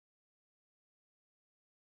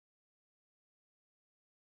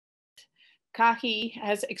Kahi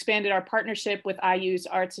has expanded our partnership with IU's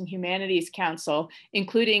Arts and Humanities Council,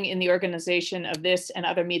 including in the organization of this and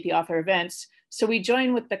other Meet the Author events. So we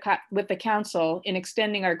join with the council in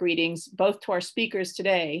extending our greetings both to our speakers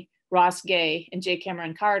today, Ross Gay and J.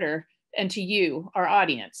 Kameron Carter, and to you, our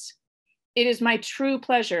audience. It is my true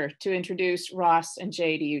pleasure to introduce Ross and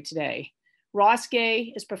Jay to you today. Ross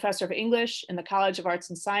Gay is professor of English in the College of Arts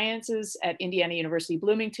and Sciences at Indiana University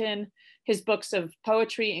Bloomington. His books of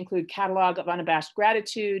poetry include Catalog of Unabashed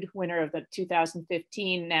Gratitude, winner of the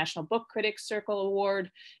 2015 National Book Critics Circle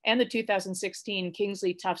Award and the 2016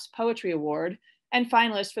 Kingsley Tufts Poetry Award, and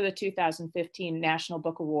finalist for the 2015 National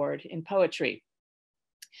Book Award in Poetry.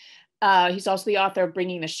 He's also the author of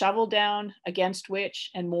Bringing the Shovel Down, Against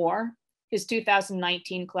Which, and more. His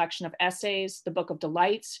 2019 collection of essays, The Book of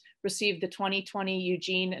Delights, received the 2020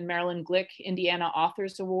 Eugene and Marilyn Glick Indiana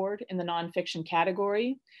Authors Award in the nonfiction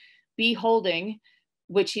category. Beholding,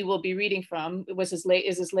 which he will be reading from, is his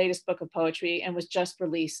latest book of poetry and was just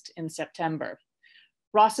released in September.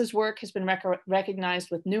 Ross's work has been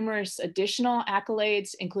recognized with numerous additional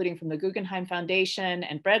accolades, including from the Guggenheim Foundation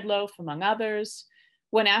and Breadloaf, among others.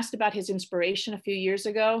 When asked about his inspiration a few years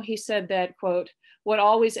ago, he said that, quote, "What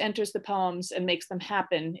always enters the poems and makes them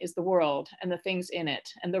happen is the world and the things in it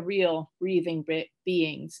and the real breathing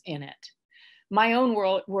beings in it." My own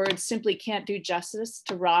words simply can't do justice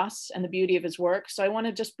to Ross and the beauty of his work, so I want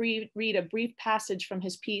to just read a brief passage from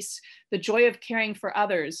his piece, The Joy of Caring for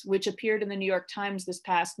Others, which appeared in the New York Times this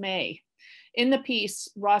past May. In the piece,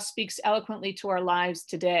 Ross speaks eloquently to our lives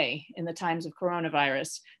today in the times of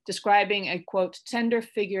coronavirus, describing a, quote, tender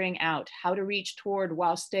figuring out how to reach toward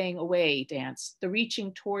while staying away dance, the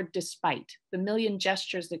reaching toward despite, the million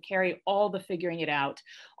gestures that carry all the figuring it out,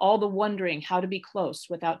 all the wondering how to be close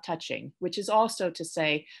without touching, which is also to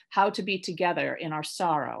say how to be together in our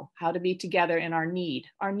sorrow, how to be together in our need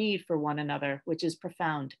for one another, which is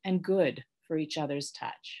profound and good for each other's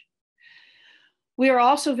touch. We are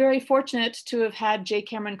also very fortunate to have had J.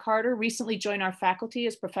 Kameron Carter recently join our faculty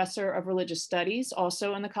as professor of religious studies,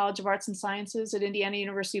 also in the College of Arts and Sciences at Indiana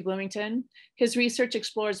University Bloomington. His research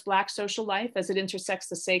explores Black social life as it intersects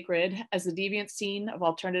the sacred as the deviant scene of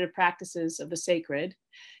alternative practices of the sacred.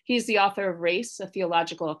 He is the author of Race, a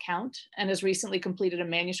Theological Account, and has recently completed a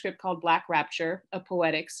manuscript called Black Rapture, a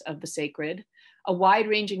Poetics of the Sacred. A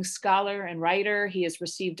wide-ranging scholar and writer, he has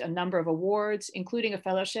received a number of awards, including a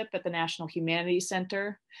fellowship at the National Humanities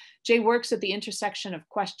Center. Jay works at the intersection of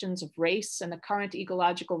questions of race and the current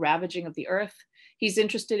ecological ravaging of the earth. He's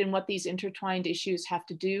interested in what these intertwined issues have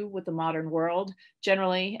to do with the modern world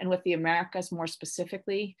generally, and with the Americas more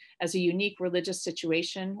specifically, as a unique religious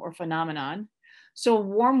situation or phenomenon. So a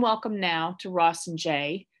warm welcome now to Ross and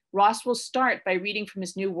Jay. Ross will start by reading from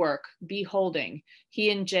his new work, Beholding.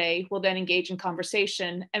 He and Jay will then engage in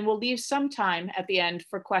conversation and will leave some time at the end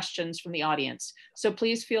for questions from the audience. So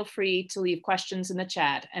please feel free to leave questions in the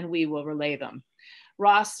chat and we will relay them.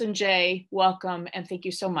 Ross and Jay, welcome and thank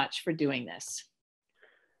you so much for doing this.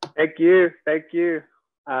 Thank you, thank you.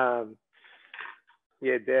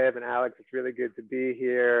 Yeah, Deb and Alex, it's really good to be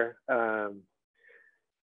here. And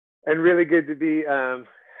really good to be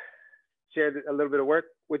shared a little bit of work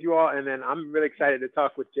with you all, and then I'm really excited to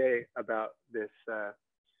talk with Jay about this,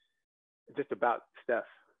 just about stuff.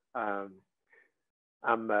 I'm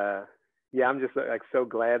just like so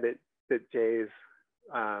glad that Jay's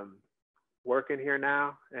working here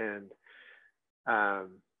now, and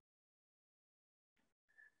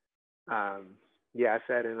yeah, I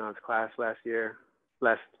sat in on his class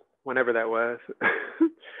whenever that was,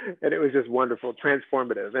 and it was just wonderful,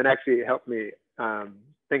 transformative, and actually it helped me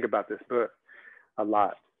think about this book a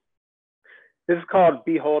lot. This is called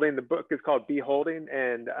Beholding. The book is called Beholding,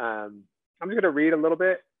 and I'm just going to read a little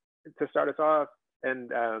bit to start us off.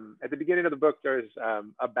 And at the beginning of the book, there's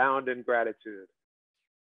abound in gratitude,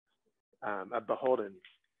 a beholden.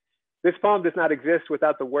 This poem does not exist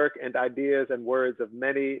without the work and ideas and words of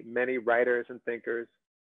many, many writers and thinkers.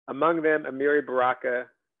 Among them, Amiri Baraka,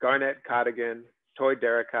 Garnett Cadigan, Toy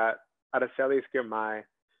Derricotte, Araceli Skirmay,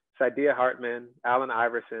 Saidiya Hartman, Alan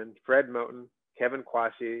Iverson, Fred Moten, Kevin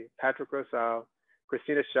Quashie, Patrick Rosal,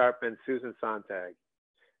 Christina Sharp, and Susan Sontag,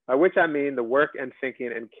 by which I mean the work and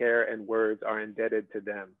thinking and care and words are indebted to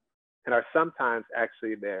them and are sometimes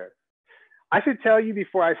actually theirs. I should tell you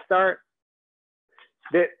before I start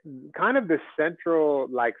that kind of the central,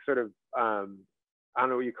 like sort of, I don't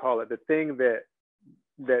know what you call it, the thing that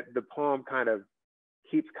the poem kind of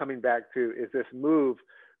keeps coming back to is this move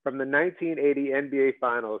from the 1980 NBA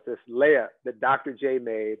Finals, this layup that Dr. J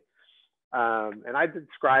made. And I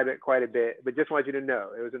describe it quite a bit, but just want you to know,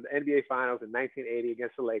 it was in the NBA Finals in 1980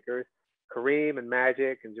 against the Lakers. Kareem and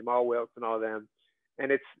Magic and Jamal Wilkes and all of them.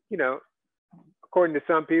 And it's, you know, according to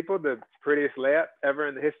some people, the prettiest layup ever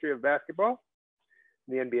in the history of basketball,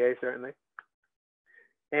 the NBA certainly.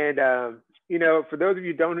 And, you know, for those of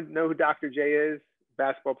you who don't know who Dr. J is,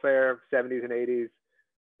 basketball player, 70s and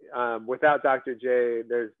 80s, without Dr. J,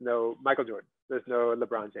 there's no Michael Jordan, there's no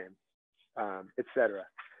LeBron James, etc.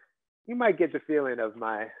 You might get the feeling of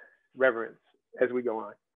my reverence as we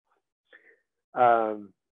go on.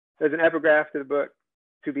 There's an epigraph to the book,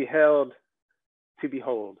 to be held, to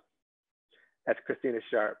behold. That's Christina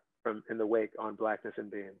Sharp from In the Wake on Blackness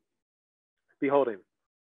and Being. Beholding.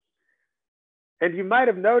 And you might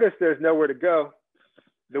have noticed there's nowhere to go.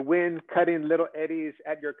 The wind cutting little eddies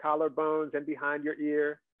at your collarbones and behind your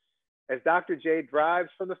ear, as Dr. J drives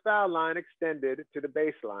from the foul line extended to the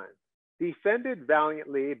baseline, defended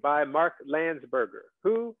valiantly by Mark Landsberger,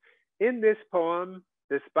 who, in this poem,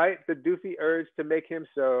 despite the doofy urge to make him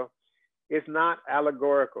so, is not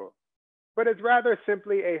allegorical, but is rather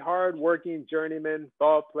simply a hard-working journeyman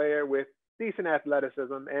ball player with decent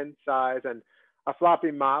athleticism and size and a floppy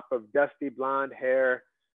mop of dusty blonde hair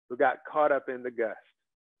who got caught up in the gust,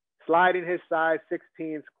 sliding his size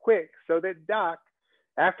 16s quick so that Doc,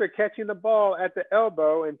 after catching the ball at the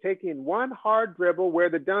elbow and taking one hard dribble where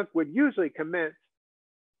the dunk would usually commence,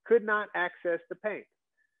 could not access the paint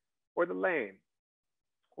or the lane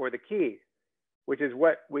or the key, which is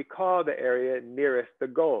what we call the area nearest the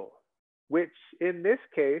goal, which in this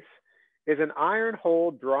case is an iron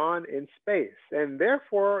hole drawn in space and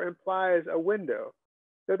therefore implies a window.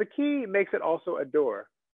 So the key makes it also a door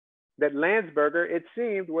that Landsberger, it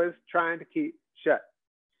seemed, was trying to keep shut.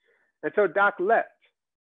 And so Doc left.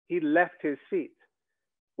 He left his seat,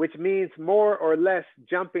 which means more or less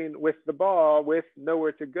jumping with the ball with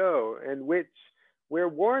nowhere to go, and which we're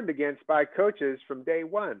warned against by coaches from day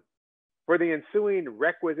one for the ensuing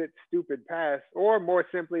requisite stupid pass, or more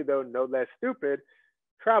simply, though no less stupid,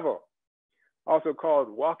 travel, also called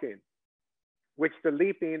walking, which the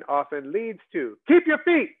leaping often leads to. Keep your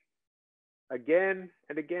feet, again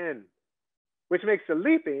and again, which makes the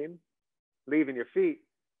leaping, leaving your feet,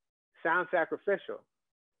 sound sacrificial.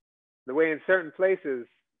 The way in certain places,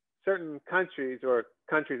 certain countries or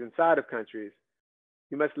countries inside of countries,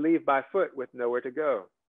 you must leave by foot with nowhere to go,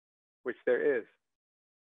 which there is.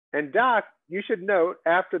 And Doc, you should note,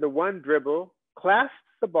 after the one dribble, clasps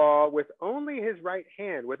the ball with only his right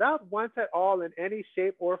hand without once at all in any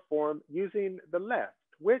shape or form using the left,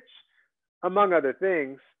 which, among other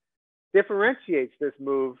things, differentiates this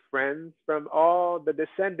move, friends, from all the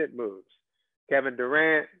descendant moves. Kevin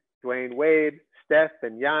Durant, Dwayne Wade, Steph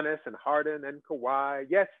and Giannis and Harden and Kawhi.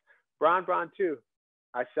 Yes, Bron too.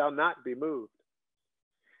 I shall not be moved.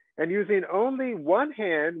 And using only one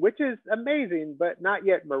hand, which is amazing, but not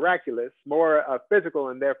yet miraculous, more a physical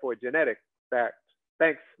and therefore genetic fact.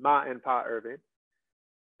 Thanks, Ma and Pa Irving.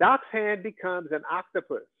 Doc's hand becomes an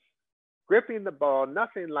octopus, gripping the ball,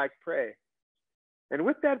 nothing like prey. And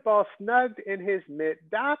with that ball snugged in his mitt,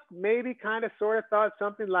 Doc maybe kind of sort of thought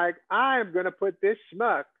something like, I'm going to put this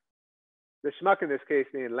schmuck, the schmuck in this case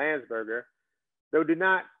being Landsberger, though do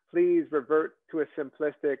not please revert to a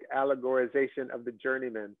simplistic allegorization of the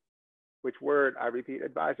journeyman, which word I repeat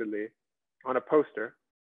advisedly, on a poster.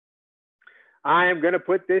 I am going to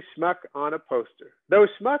put this schmuck on a poster. Though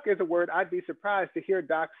schmuck is a word I'd be surprised to hear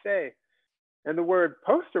Doc say. And the word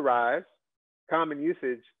posterize, common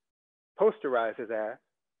usage, posterize his ass,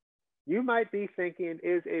 you might be thinking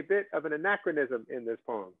is a bit of an anachronism in this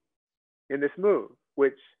poem, in this move,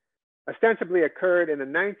 which ostensibly occurred in the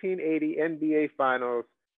 1980 NBA Finals,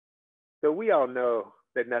 though we all know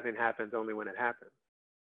that nothing happens only when it happens.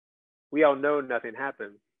 We all know nothing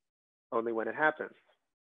happens only when it happens.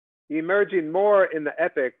 Emerging more in the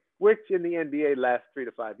epic, which in the NBA lasts 3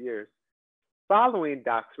 to 5 years, following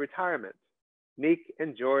Doc's retirement. Neek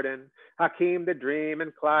and Jordan, Hakeem the Dream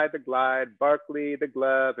and Clyde the Glide, Barkley the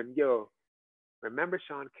Glove, and yo, remember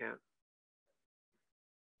Sean Kemp?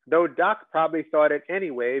 Though Doc probably thought it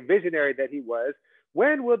anyway, visionary that he was,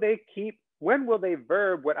 when will they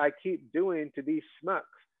verb what I keep doing to these schmucks,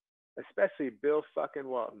 especially Bill fucking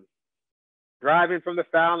Walton? Driving from the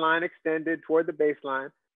foul line extended toward the baseline,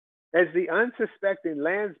 as the unsuspecting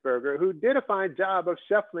Landsberger, who did a fine job of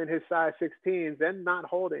shuffling his size 16s and not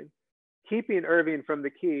holding, keeping Irving from the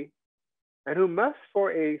key, and who must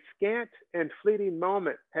for a scant and fleeting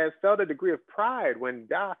moment have felt a degree of pride when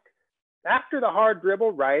Doc, after the hard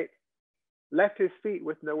dribble right, left his feet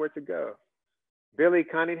with nowhere to go. Billy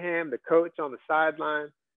Cunningham, the coach on the sideline,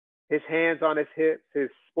 his hands on his hips, his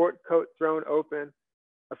sport coat thrown open,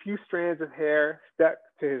 a few strands of hair stuck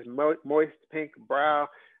to his moist pink brow,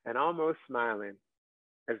 and almost smiling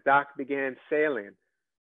as Doc began sailing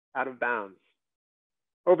out of bounds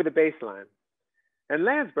over the baseline. And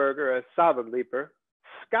Landsberger, a solid leaper,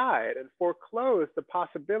 skied and foreclosed the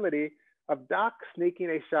possibility of Doc sneaking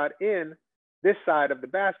a shot in this side of the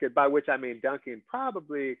basket, by which I mean dunking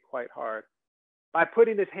probably quite hard, by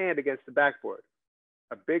putting his hand against the backboard,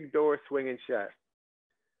 a big door swinging shut.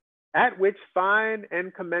 At which fine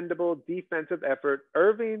and commendable defensive effort,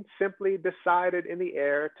 Irving simply decided in the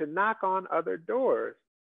air to knock on other doors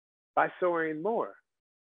by soaring more.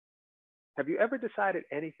 Have you ever decided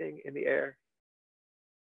anything in the air?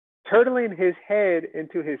 Turtling his head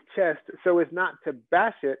into his chest so as not to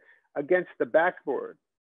bash it against the backboard,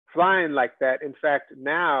 flying like that, in fact,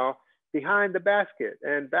 now behind the basket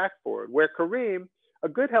and backboard, where Kareem, a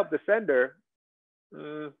good help defender,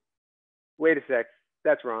 wait a sec,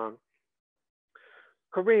 that's wrong.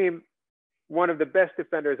 Kareem, one of the best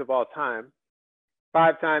defenders of all time,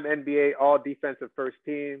 5-time NBA All-Defensive First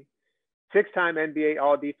Team, 6-time NBA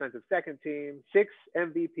All-Defensive Second Team, 6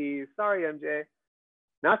 MVPs, sorry MJ,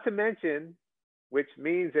 not to mention, which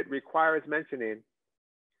means it requires mentioning,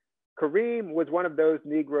 Kareem was one of those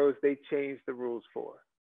Negroes they changed the rules for,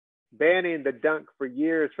 banning the dunk for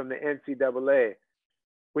years from the NCAA,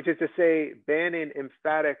 which is to say banning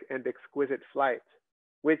emphatic and exquisite flight,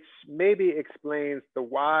 which maybe explains the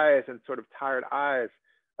wise and sort of tired eyes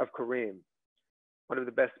of Kareem, one of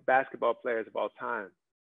the best basketball players of all time,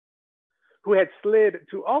 who had slid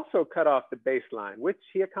to also cut off the baseline, which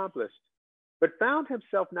he accomplished, but found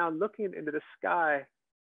himself now looking into the sky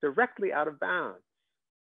directly out of bounds,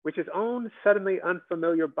 which his own suddenly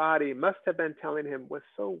unfamiliar body must have been telling him was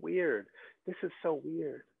so weird. This is so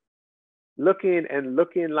weird. Looking and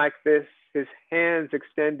looking like this, his hands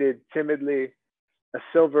extended timidly, a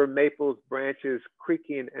silver maple's branches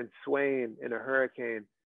creaking and swaying in a hurricane.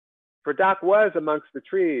 For Doc was amongst the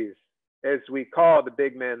trees, as we call the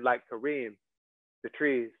big men like Kareem, the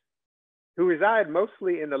trees, who reside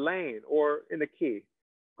mostly in the lane or in the key,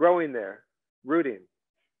 growing there, rooting,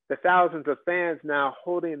 the thousands of fans now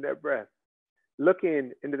holding their breath,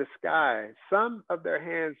 looking into the sky, some of their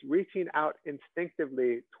hands reaching out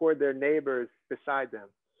instinctively toward their neighbors beside them,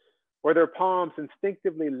 or their palms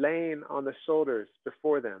instinctively laying on the shoulders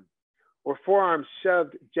before them, or forearms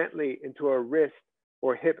shoved gently into a wrist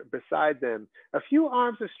or hip beside them. A few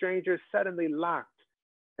arms of strangers suddenly locked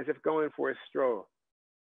as if going for a stroll.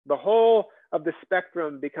 The whole of the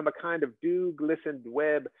spectrum become a kind of dew-glistened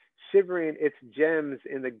web, shivering its gems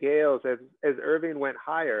in the gales as Irving went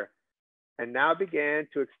higher, and now began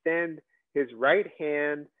to extend his right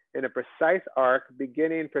hand in a precise arc,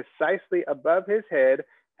 beginning precisely above his head,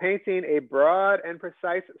 painting a broad and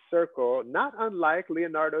precise circle, not unlike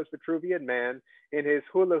Leonardo's Vitruvian Man in his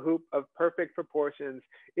hula hoop of perfect proportions,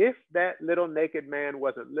 if that little naked man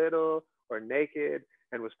wasn't little or naked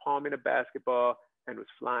and was palming a basketball and was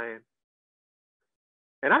flying.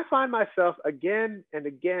 And I find myself again and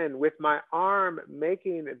again with my arm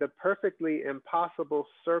making the perfectly impossible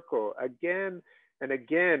circle again and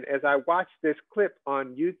again as I watch this clip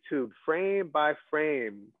on YouTube, frame by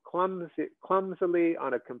frame, clumsily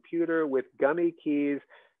on a computer with gummy keys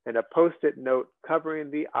and a post-it note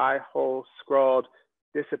covering the eye hole scrawled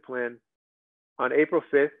discipline on April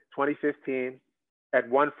 5th, 2015 at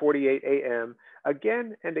 1:48 a.m.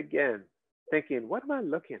 again and again, thinking, what am I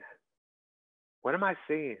looking at? What am I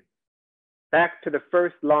seeing? Back to the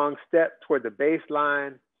first long step toward the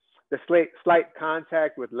baseline, the slight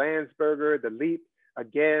contact with Landsberger, the leap,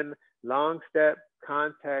 again, long step,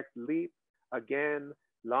 contact, leap, again,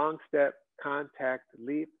 long step, contact,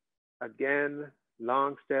 leap, again,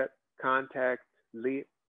 long step, contact, leap.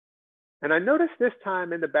 And I noticed this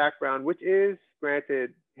time in the background, which is,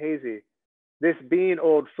 granted, hazy, this being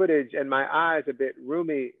old footage and my eyes a bit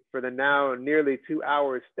roomy for the now nearly 2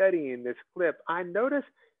 hours studying this clip, I noticed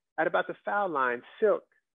at about the foul line, Silk,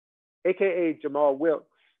 AKA Jamal Wilkes,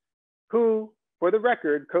 who, for the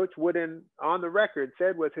record, Coach Wooden on the record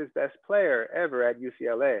said was his best player ever at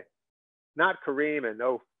UCLA. Not Kareem and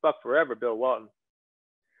oh, fuck forever, Bill Walton.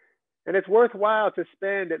 And it's worthwhile to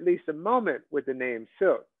spend at least a moment with the name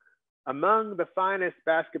Silk, among the finest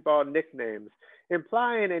basketball nicknames,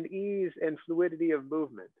 implying an ease and fluidity of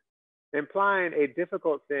movement, implying a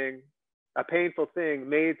difficult thing, a painful thing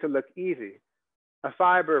made to look easy, a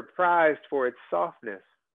fiber prized for its softness,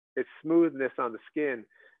 its smoothness on the skin,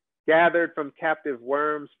 gathered from captive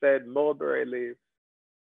worms-fed mulberry leaves.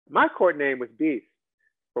 My court name was Beef,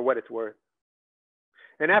 for what it's worth.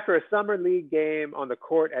 And after a summer league game on the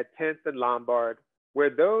court at 10th and Lombard, where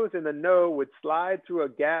those in the know would slide through a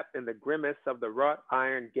gap in the grimace of the wrought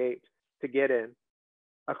iron gate to get in,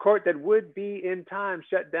 a court that would be in time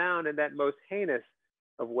shut down in that most heinous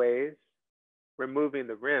of ways, removing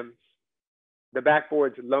the rims, the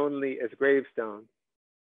backboards lonely as gravestones,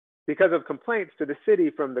 because of complaints to the city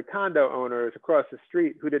from the condo owners across the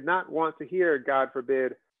street who did not want to hear, God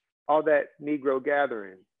forbid, all that Negro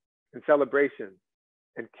gathering and celebration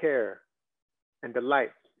and care and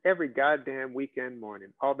delight every goddamn weekend morning,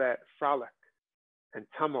 all that frolic and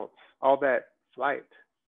tumult, all that flight.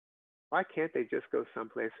 Why can't they just go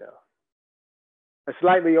someplace else? A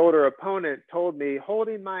slightly older opponent told me,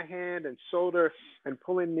 holding my hand and shoulder and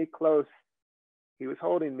pulling me close, he was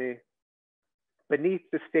holding me beneath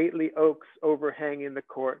the stately oaks overhanging the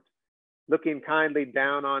court, looking kindly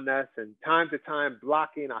down on us and time to time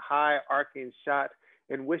blocking a high arcing shot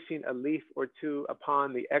and wishing a leaf or two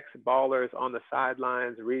upon the ex-ballers on the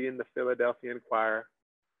sidelines reading the Philadelphia Inquirer,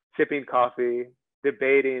 sipping coffee,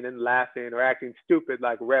 debating and laughing or acting stupid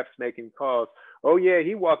like refs making calls. Oh yeah,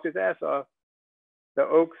 he walked his ass off. The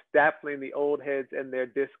oaks dappling the old heads in their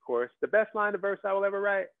discourse, the best line of verse I will ever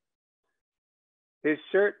write. His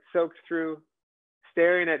shirt soaked through,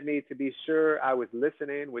 staring at me to be sure I was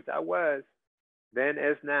listening, which I was, then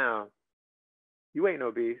as now. You ain't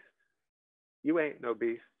no beast. You ain't no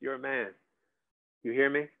beast. You're a man. You hear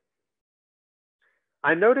me?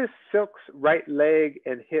 I noticed Silk's right leg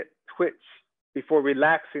and hip twitch before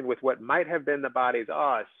relaxing with what might have been the body's,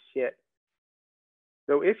 oh shit.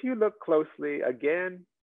 Though if you look closely again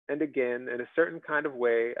and again in a certain kind of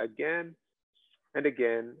way, again and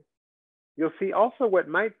again, you'll see also what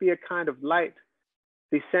might be a kind of light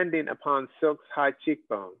descending upon Silk's high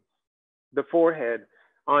cheekbones, the forehead,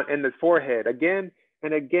 and the forehead, again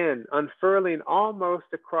and again, unfurling almost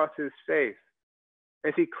across his face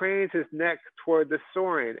as he cranes his neck toward the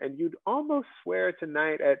soaring, and you'd almost swear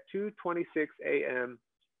tonight at 2:26 a.m.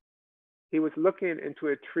 he was looking into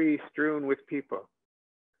a tree strewn with people,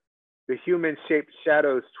 the human-shaped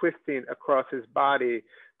shadows twisting across his body,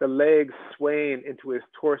 the legs swaying into his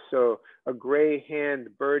torso, a gray hand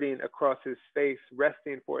birding across his face,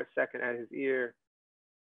 resting for a second at his ear.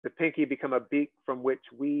 The pinky become a beak from which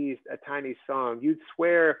wheezed a tiny song. You'd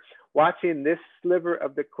swear, watching this sliver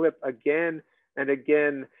of the clip again and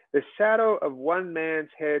again, the shadow of one man's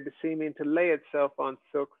head seeming to lay itself on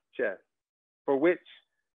Silk's chest, for which,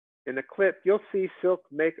 in the clip, you'll see Silk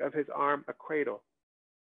make of his arm a cradle,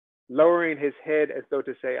 lowering his head as though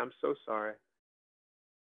to say, I'm so sorry.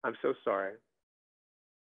 I'm so sorry.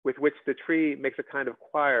 With which the tree makes a kind of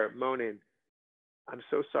choir moaning, I'm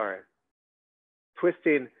so sorry.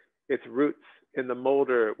 Twisting its roots in the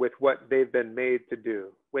molder with what they've been made to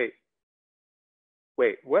do. Wait,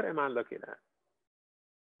 what am I looking at?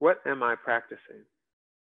 What am I practicing?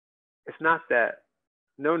 It's not that.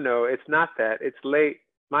 No, it's not that. It's late.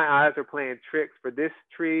 My eyes are playing tricks, for this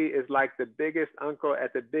tree is like the biggest uncle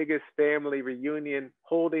at the biggest family reunion,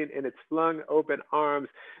 holding in its flung open arms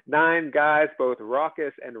 9 guys, both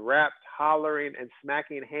raucous and rapt, hollering and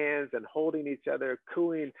smacking hands and holding each other,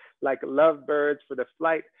 cooing like lovebirds for the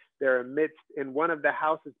flight they're amidst in one of the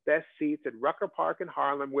house's best seats at Rucker Park in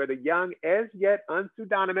Harlem, where the young, as yet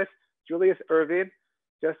unpseudonymous Julius Irving,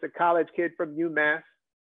 just a college kid from UMass,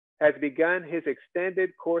 has begun his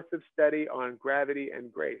extended course of study on gravity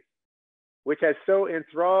and grace, which has so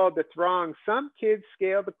enthralled the throng, some kids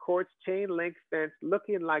scale the court's chain-link fence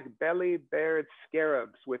looking like belly-bared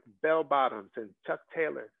scarabs with bell-bottoms and Chuck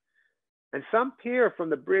Taylors, and some peer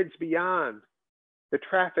from the bridge beyond. The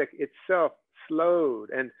traffic itself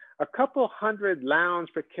slowed, and a couple hundred lounge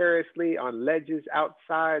precariously on ledges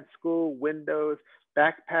outside school windows,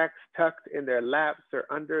 backpacks tucked in their laps or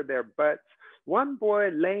under their butts, one boy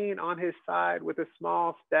laying on his side with a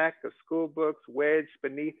small stack of school books wedged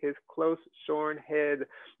beneath his close-shorn head,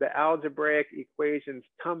 the algebraic equations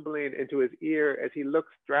tumbling into his ear as he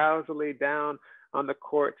looks drowsily down on the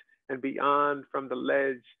court and beyond from the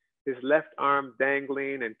ledge, his left arm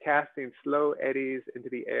dangling and casting slow eddies into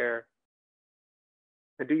the air.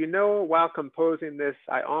 And do you know, while composing this,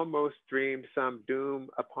 I almost dreamed some doom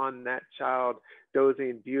upon that child,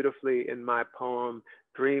 dozing beautifully in my poem,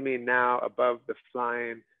 dreaming now above the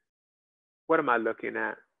flying. What am I looking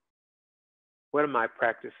at? What am I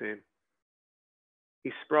practicing?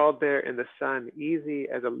 He sprawled there in the sun, easy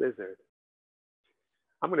as a lizard.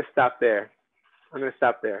 I'm gonna stop there.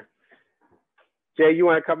 Jay, you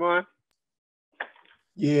wanna come on?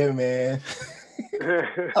 Yeah, man.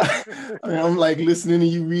 I'm like listening to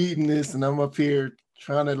you reading this, and I'm up here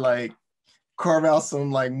trying to like carve out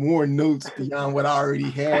some like more notes beyond what I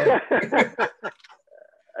already had.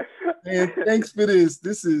 Man, thanks for this.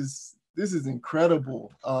 This is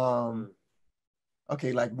incredible.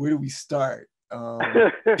 Okay, like where do we start?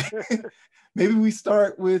 Maybe we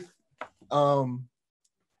start with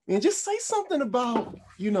And just say something about,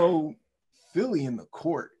 Philly in the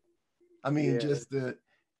court. I mean,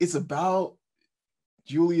 it's about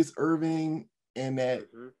Julius Erving and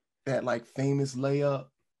that like famous layup.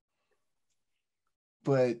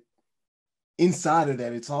 But inside of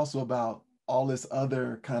that, it's also about all this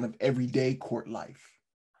other kind of everyday court life.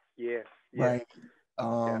 Yeah. Right.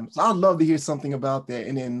 So I'd love to hear something about that.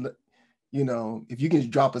 And then, if you can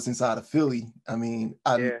drop us inside of Philly, I mean,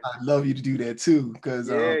 I'd love you to do that too.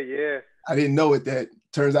 Because I didn't know it. That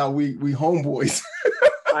turns out we homeboys.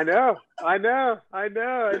 I know.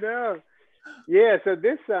 Yeah. So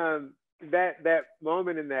this that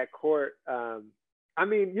moment in that court. I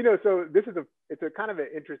mean, so it's a kind of an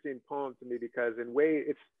interesting poem to me because in a way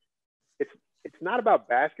it's not about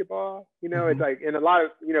basketball. It's like in a lot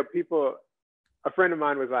of people. A friend of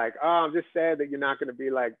mine was like, "Oh, I'm just sad that you're not going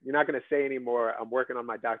to say anymore. I'm working on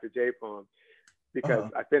my Dr. J poem because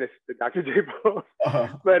I finished the Dr. J poem."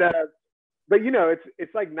 But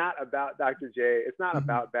it's like not about Dr. J. It's not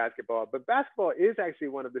about basketball, but basketball is actually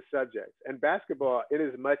one of the subjects. And basketball, in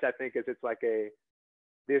as much I think as it's like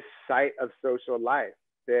this site of social life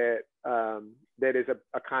that is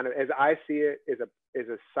a kind of, as I see it, is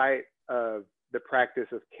a site of the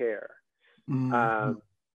practice of care.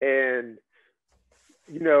 And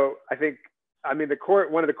the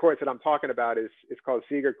court, one of the courts that I'm talking about is called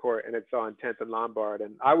Seeger Court, and it's on 10th and Lombard.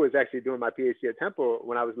 And I was actually doing my PhD at Temple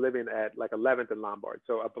when I was living at like 11th and Lombard,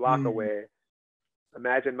 so a block away.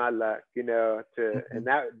 Imagine my luck, and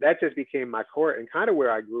that just became my court and kind of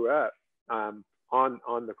where I grew up on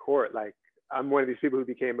the court. Like I'm one of these people who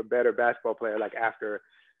became a better basketball player like after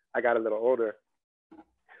I got a little older.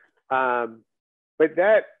 But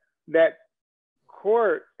that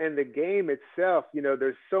court and the game itself,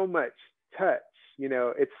 there's so much touch.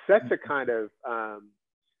 It's such a kind of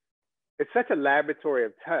it's such a laboratory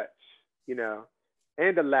of touch,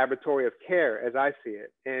 and a laboratory of care as I see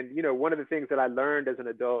it. And one of the things that I learned as an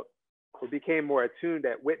adult, or became more attuned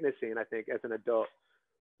at witnessing, I think, as an adult,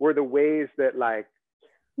 were the ways that, like,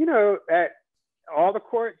 at all the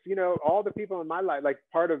courts, all the people in my life, like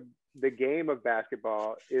part of the game of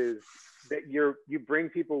basketball is that you bring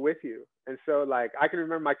people with you. And so like I can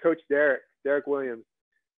remember my coach Derek Williams,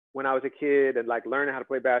 when I was a kid and like learning how to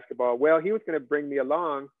play basketball. Well, he was going to bring me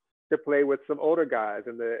along to play with some older guys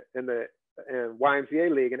in the YMCA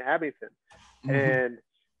league in Abington, and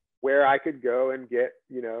where I could go and get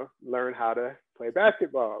learn how to play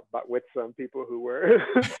basketball, but with some people who were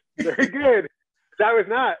very good. That was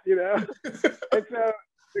not, and so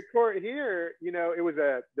the court here, it was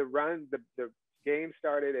the game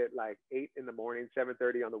started at like 8 in the morning,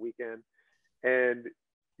 7:30 on the weekend. And,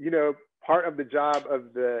 part of the job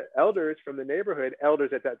of the elders from the neighborhood,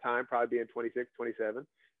 elders at that time, probably being 26, 27,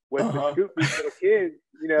 was to scoop these little kids,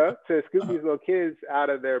 these little kids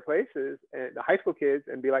out of their places, and the high school kids,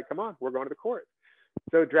 and be like, come on, we're going to the court.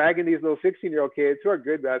 So dragging these little 16-year-old kids who are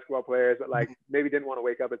good basketball players, but like maybe didn't want to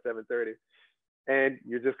wake up at 7:30. And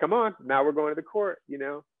you're just, come on, now we're going to the court,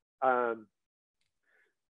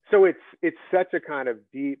 So it's such a kind of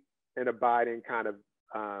deep and abiding kind of,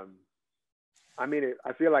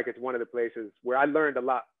 I feel like it's one of the places where I learned a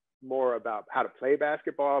lot more about how to play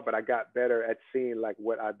basketball, but I got better at seeing like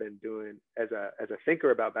what I've been doing as a thinker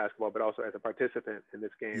about basketball, but also as a participant in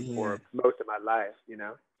this game for most of my life,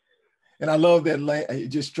 And I love that. It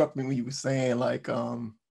just struck me when you were saying like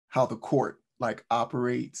how the court like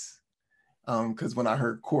operates. Because when I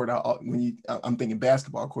heard court, I'm thinking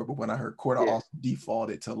basketball court, but when I heard court, I also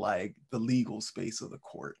defaulted to like the legal space of the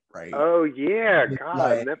court, right? Oh yeah, God,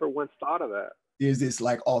 like, I never once thought of that. There's this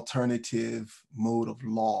like alternative mode of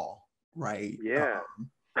law, right? Yeah.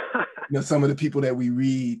 Some of the people that we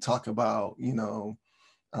read talk about,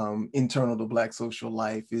 internal to Black social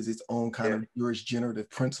life is its own kind of jurisgenerative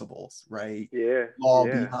principles, right? Yeah. Law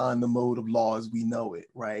beyond the mode of law as we know it,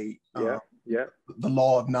 right? The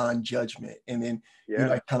law of non-judgment, and then you're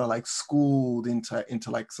like kind of like schooled into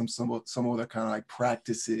like some other kind of like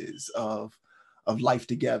practices of life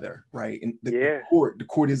together, right? And the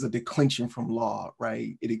court is a declension from law,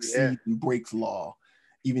 right? It exceeds and breaks law,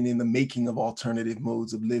 even in the making of alternative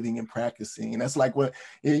modes of living and practicing. And that's like what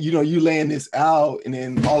you laying this out, and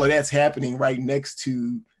then all of that's happening right next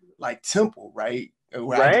to like Temple, right?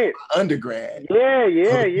 Where I did my undergrad.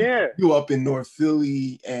 You up in North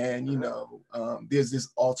Philly, and there's this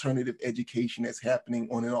alternative education that's happening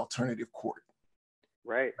on an alternative court.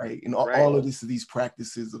 Right. And all of these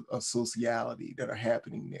practices of sociality that are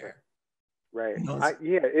happening there. Right.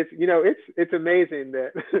 It's amazing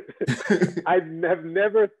that I have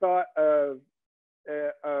never thought of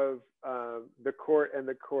the court and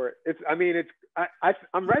the court.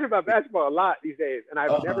 I'm writing about basketball a lot these days, and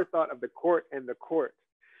I've never thought of the court and the court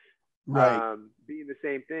being the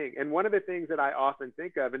same thing. And one of the things that I often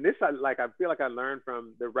think of, and this I feel like I learned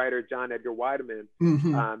from the writer John Edgar Weideman.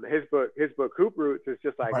 His book Hoop Roots is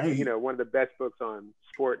just like one of the best books on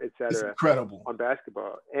sport, etc. Incredible on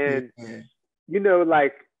basketball. And the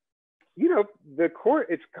court,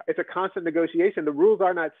 it's a constant negotiation. The rules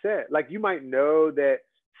are not set. Like, you might know that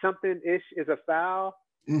something-ish is a foul,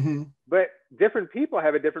 but different people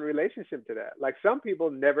have a different relationship to that. Like, some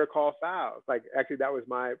people never call fouls. Like, actually, that was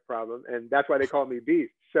my problem, and that's why they called me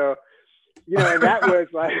Beast. So, and that was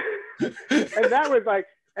like,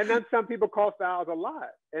 and then some people call fouls a lot.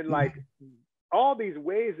 And like, all these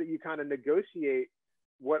ways that you kind of negotiate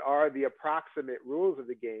what are the approximate rules of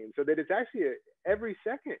the game, so that it's actually every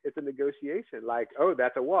second it's a negotiation. Like, oh,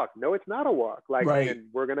 that's a walk. No, it's not a walk. Like, and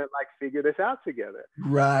we're gonna like figure this out together.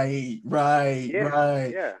 Right.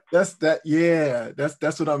 Yeah.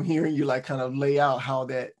 That's what I'm hearing you like kind of lay out how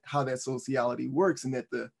that sociality works, and that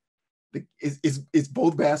it's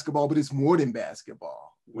both basketball, but it's more than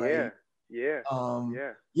basketball. Right? I'm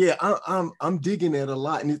digging it a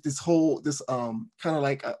lot, and this kind of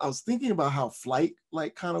like I was thinking about how flight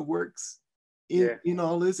like kind of works in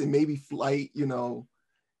all this, and maybe flight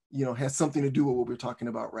has something to do with what we're talking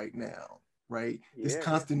about right now, right? This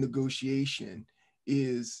constant negotiation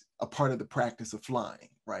is a part of the practice of flying,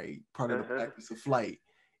 right? Part of the practice of flight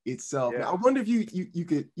itself. Now, I wonder if you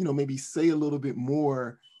could maybe say a little bit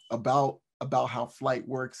more about how flight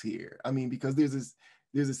works here. I mean, because there's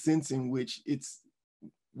a sense in which it's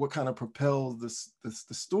what kind of propels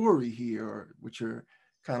the story here, or what you're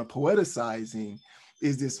kind of poeticizing,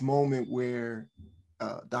 is this moment where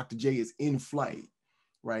Dr. J is in flight,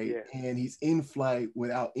 right? And he's in flight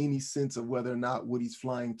without any sense of whether or not what he's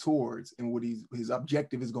flying towards and what his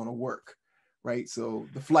objective is going to work, right? So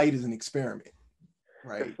the flight is an experiment,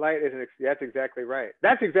 right? The flight is that's exactly right.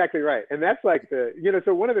 That's exactly right. And that's like so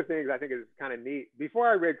one of the things I think is kind of neat, before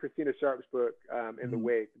I read Christina Sharp's book, In the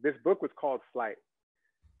Wake, this book was called Flight.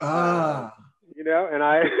 And I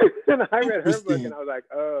read her book, and I was like,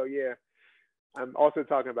 oh yeah. I'm also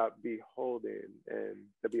talking about beholding and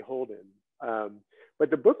the beholden. But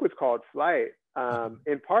the book was called Flight,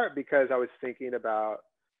 in part because I was thinking about,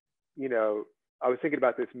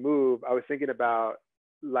 this move. I was thinking about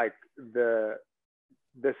like the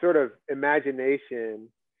sort of imagination,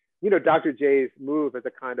 Dr. J's move as a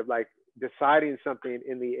kind of like deciding something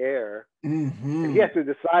in the air. And he has to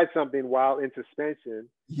decide something while in suspension.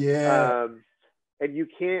 And you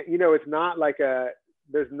can't, it's not like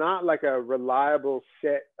there's not like a reliable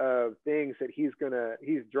set of things that he's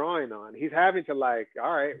drawing on. He's having to like,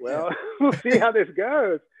 all right, well, we'll see how this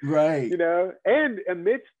goes. Right. And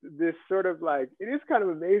amidst this sort of like, it is kind of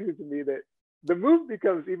amazing to me that the move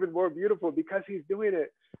becomes even more beautiful because he's doing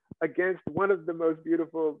it against one of the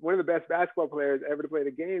best basketball players ever to play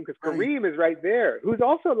the game, because Kareem is right there, who's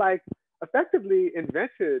also like effectively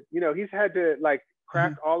invented, he's had to like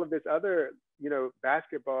crack all of this other,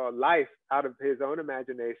 basketball life out of his own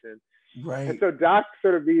imagination. Right. And so Doc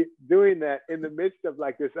sort of be doing that in the midst of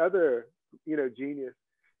like this other, genius.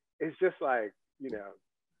 It's just like,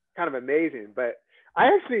 kind of amazing. But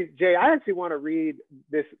I actually want to read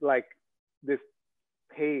this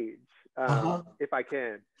page, if I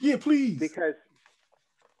can. Yeah, please. Because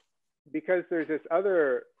there's this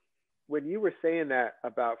other, when you were saying that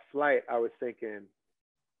about flight, I was thinking,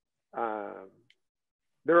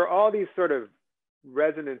 there are all these sort of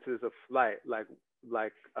resonances of flight, like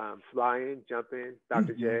flying, jumping,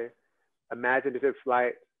 Dr. J, imaginative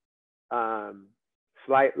flight,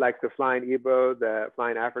 flight like the flying Igbo, the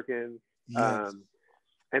flying African, and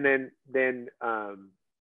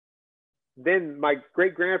then my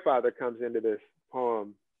great grandfather comes into this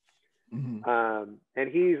poem, and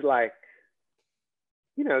he's like,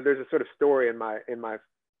 there's a sort of story in my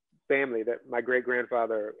family that my great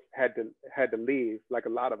grandfather had to leave, like a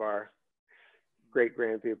lot of our great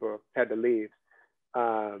grandpeople had to leave,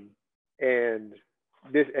 and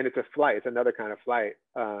it's a flight. It's another kind of flight.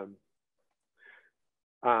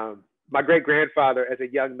 My great grandfather, as a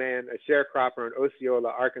young man, a sharecropper in Osceola,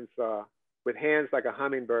 Arkansas, with hands like a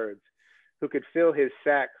hummingbird's, who could fill his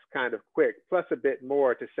sacks kind of quick, plus a bit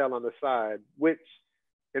more to sell on the side, which,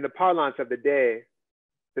 in the parlance of the day,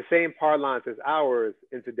 the same parlance as ours,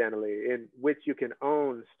 incidentally, in which you can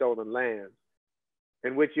own stolen land,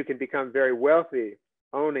 in which you can become very wealthy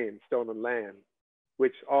owning stolen land,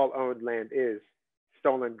 which all owned land is,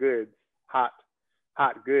 stolen goods, hot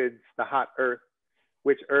goods, the hot earth,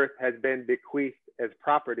 which earth has been bequeathed as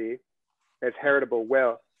property, as heritable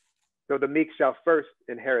wealth, though the meek shall first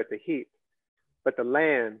inherit the heap. But the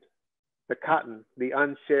land, the cotton, the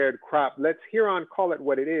unshared crop, let's hereon call it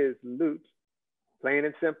what it is, loot, plain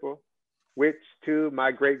and simple, which to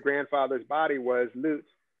my great-grandfather's body was loot,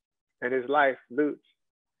 and his life loot.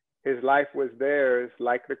 His life was theirs,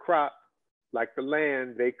 like the crop, like the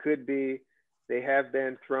land. They have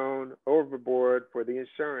been thrown overboard for the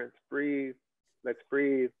insurance. Breathe, let's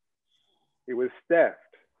breathe. It was theft,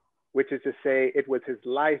 which is to say it was his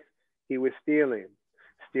life he was stealing.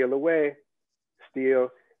 Steal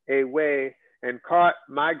away, and caught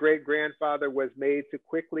my great-grandfather was made to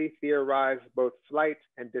quickly theorize both flight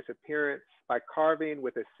and disappearance by carving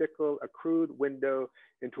with a sickle a crude window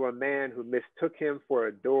into a man who mistook him for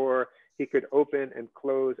a door he could open and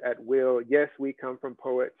close at will. Yes, we come from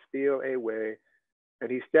poets, steal away.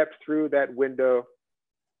 And he stepped through that window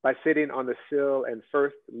by sitting on the sill and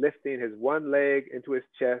first lifting his one leg into his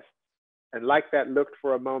chest, and like that looked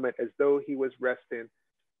for a moment as though he was resting.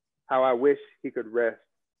 How I wish he could rest,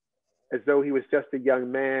 as though he was just a young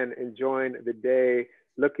man enjoying the day,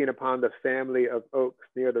 looking upon the family of oaks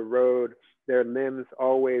near the road, their limbs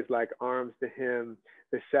always like arms to him,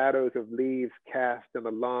 the shadows of leaves cast in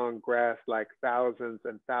the long grass like thousands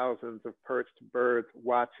and thousands of perched birds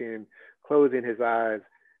watching, closing his eyes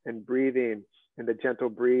and breathing in the gentle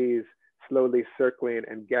breeze, slowly circling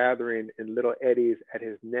and gathering in little eddies at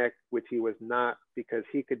his neck, which he was not, because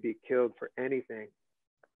he could be killed for anything.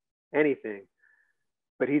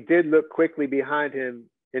 But he did look quickly behind him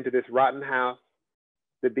into this rotten house,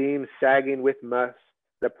 the beams sagging with must,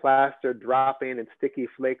 the plaster dropping in sticky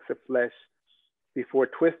flakes of flesh, before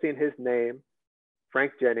twisting his name,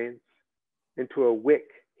 Frank Jennings, into a wick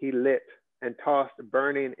he lit and tossed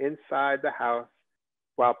burning inside the house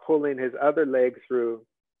while pulling his other leg through,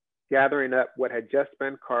 gathering up what had just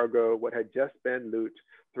been cargo, what had just been loot,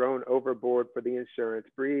 thrown overboard for the insurance.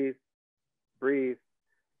 Breathe, breathe.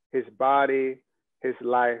 His body, his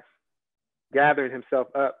life, gathering himself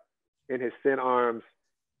up in his thin arms,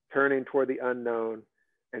 turning toward the unknown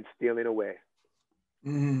and stealing away.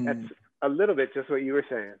 That's a little bit just what you were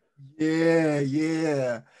saying.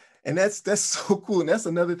 Yeah. And that's so cool. And that's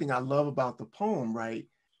another thing I love about the poem, right?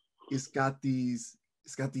 It's got these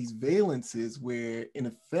valences where, in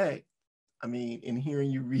effect, I mean, in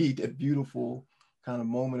hearing you read that beautiful kind of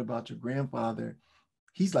moment about your grandfather,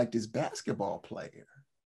 he's like this basketball player,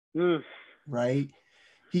 right?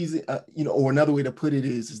 He's, or another way to put it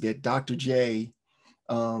is that Dr. J,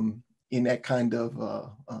 in that kind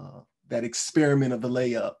of that experiment of the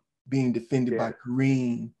layup being defended by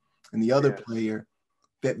Kareem and the other player,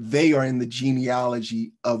 that they are in the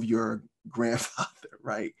genealogy of your grandfather,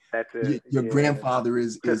 right? That's it. Your grandfather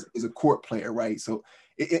is a court player, right? So,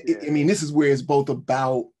 I mean, this is where it's both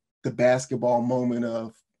about the basketball moment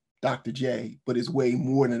of Dr. J, but it's way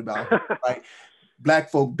more than about him, right?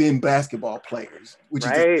 Black folk been basketball players, which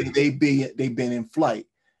is they've been in flight.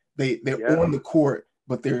 They're on the court,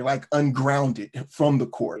 but they're like ungrounded from the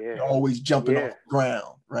court. They're always jumping off the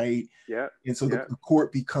ground, right? Yeah. And so the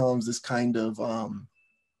court becomes this kind of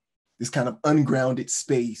ungrounded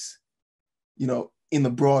space, in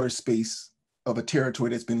the broader space of a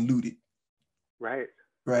territory that's been looted. Right.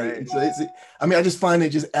 And so I just find it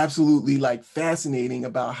just absolutely like fascinating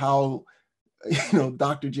about how,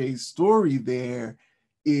 Dr. J's story there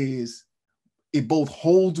is, it both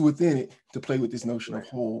holds within it, to play with this notion of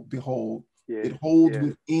behold, it holds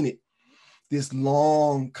within it this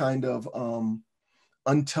long kind of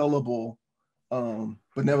untellable,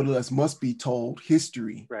 but nevertheless must be told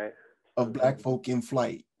history of Black folk in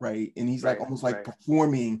flight, right? And he's like almost like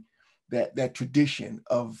performing that tradition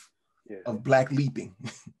of Black leaping.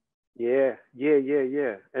 And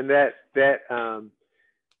that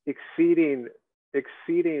exceeding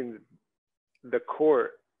the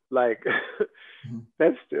court, like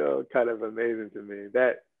that's still kind of amazing to me.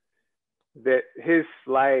 That his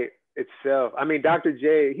flight itself. I mean, Dr.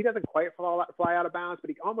 J, he doesn't quite fly out of bounds, but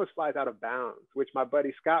he almost flies out of bounds, which my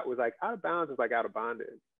buddy Scott was like, out of bounds is like out of bondage.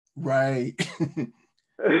 Right.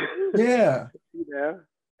 Yeah.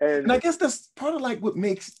 And I guess that's part of like what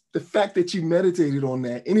makes the fact that you meditated on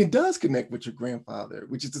that, and it does connect with your grandfather,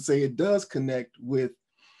 which is to say it does connect with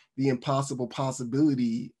the impossible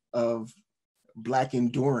possibility of Black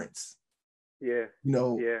endurance. In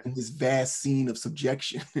this vast scene of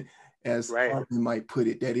subjection, as Hartman might put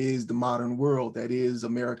it, that is the modern world, that is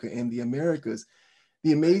America and the Americas.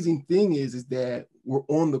 The amazing thing is that we're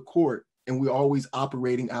on the court and we're always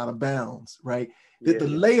operating out of bounds, right? That the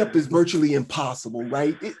layup is virtually impossible,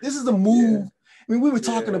 right? This is a move. I mean, we were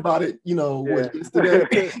talking about it,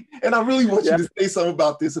 yesterday, and I really want you to say something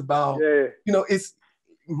about this, it's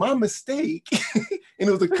my mistake and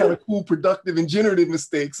it was a kind of cool, productive, and generative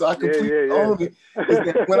mistake. So I completely own it. Is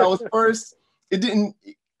that when I was first,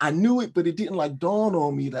 I knew it, but it didn't like dawn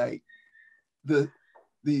on me like the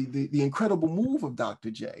incredible move of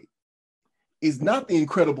Dr. J is not the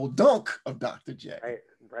incredible dunk of Dr. J.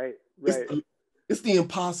 Right. It's the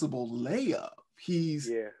impossible layup.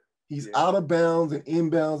 He's out of bounds and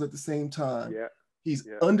inbounds at the same time. He's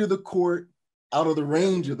under the court, out of the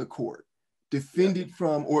range of the court, defended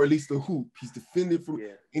from, or at least the hoop. He's defended from,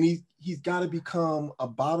 and he's got to become a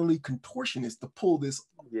bodily contortionist to pull this.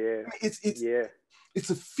 It's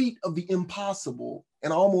a feat of the impossible,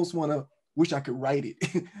 and I almost wish I could write it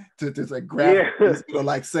to like grab it,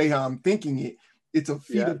 like say how I'm thinking it. It's a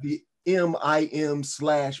feat of the MIM/possible,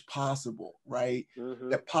 right?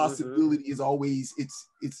 That possibility is always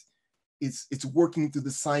it's working through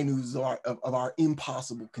the sinews of our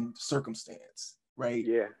impossible circumstance, right?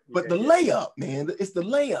 But the layup, man, it's the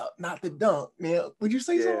layup, not the dunk, man. Would you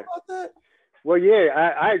say something about that? Well,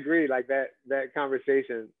 I agree. Like that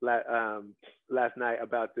conversation last night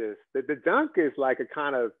about this. The dunk is like a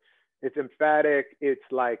kind of, it's emphatic. It's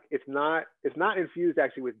like it's not infused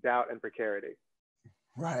actually with doubt and precarity.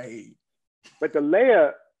 Right. But the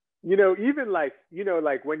layup, even like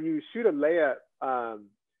when you shoot a layup,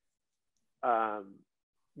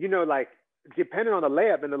 like depending on the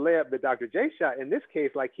layup and the layup that Dr. J shot, in this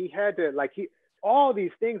case, like he had to, all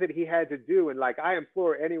these things that he had to do. And like, I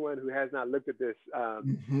implore anyone who has not looked at this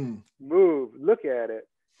move, look at it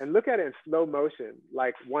in slow motion,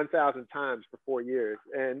 like 1,000 times for 4 years.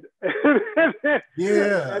 And that's what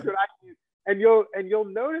I use. And you'll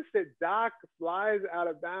notice that Doc flies out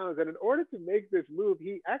of bounds. And in order to make this move,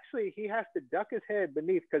 he has to duck his head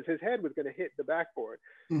beneath because his head was going to hit the backboard.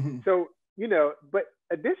 So, but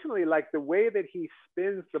additionally, like the way that he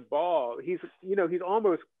spins the ball, he's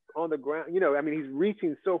almost on the ground, he's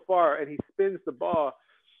reaching so far and he spins the ball.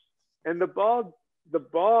 And the ball,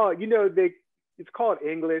 it's called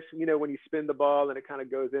English, when you spin the ball and it kind of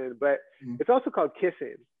goes in, but it's also called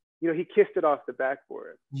kissing. He kissed it off the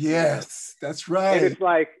backboard. Yes, that's right. And it's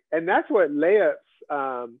like, and that's what layups,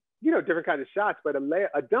 different kinds of shots, but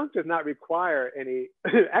a dunk does not require any,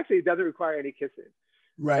 actually it doesn't require any kissing.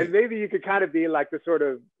 Right. And maybe you could kind of be like the sort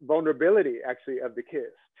of vulnerability actually of the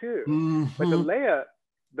kiss too. But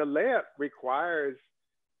the layup requires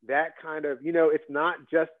that kind of, it's not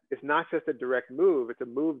just a direct move. It's a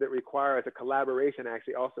move that requires a collaboration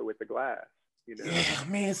actually also with the glass. Yeah,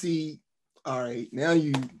 man, see, all right, now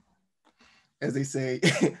you, as they say,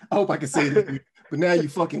 I hope I can say this, but now you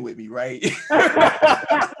fucking with me, right?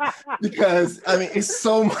 Because it's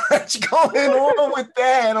so much going on with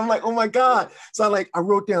that. I'm like, oh my God. So I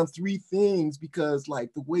wrote down 3 things because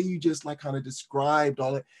like the way you just like kind of described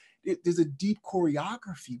all that, there's a deep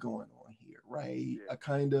choreography going on here, right? A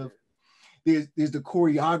kind of, there's the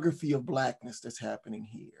choreography of Blackness that's happening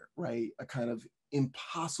here, right? A kind of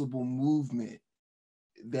impossible movement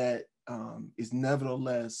that is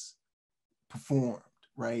nevertheless performed,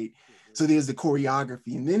 right? So there's the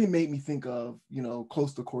choreography, and then it made me think of,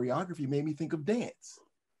 close to choreography, made me think of dance,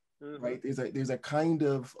 right? There's a kind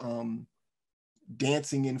of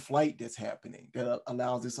dancing in flight that's happening that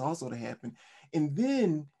allows this also to happen. And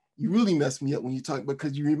then you really messed me up when you talk,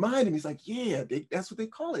 because you reminded me, it's like, that's what they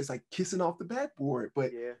call it. It's like kissing off the backboard,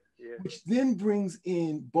 but which then brings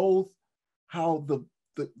in both how the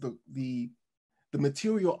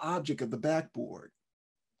material object of the backboard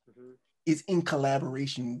is in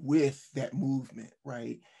collaboration with that movement,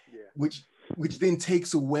 right? Which then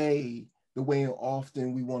takes away the way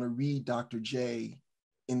often we want to read Dr. J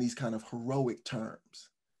in these kind of heroic terms.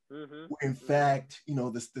 Where in fact,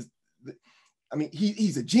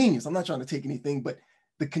 he's a genius. I'm not trying to take anything, but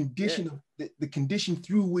the condition the condition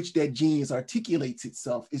through which that genius articulates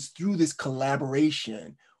itself is through this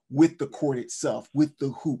collaboration with the court itself, with the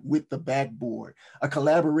hoop, with the backboard, a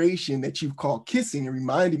collaboration that you've called kissing. It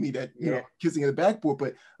reminded me that, kissing at the backboard,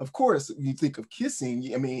 but of course, when you think of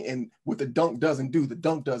kissing, and what the dunk doesn't do, the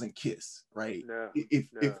dunk doesn't kiss, right?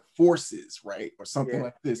 It forces, right? Or something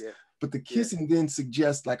like this. But the kissing then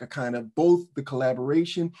suggests like a kind of both the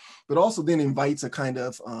collaboration, but also then invites a kind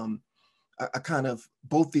of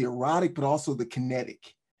both the erotic, but also the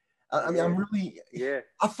kinetic. I'm really,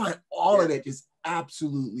 I find all of that just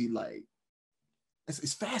absolutely like,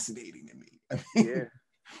 it's fascinating to me.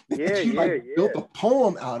 You built a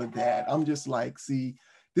poem out of that. I'm just like, see,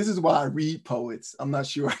 this is why I read poets. I'm not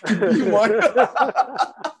sure I could be one.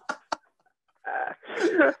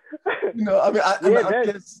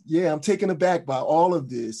 I'm taken aback by all of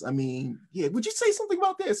this. Would you say something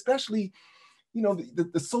about that, especially,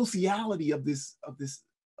 the sociality of this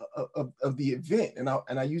of the event, and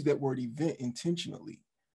I use that word event intentionally,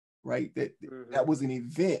 right? That was an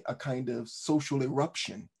event, a kind of social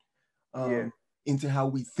eruption into how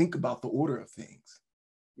we think about the order of things.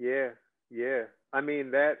 Yeah, yeah. I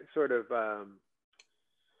mean, that sort of,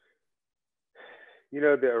 you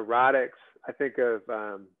know, the erotics, I think of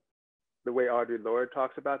the way Audre Lorde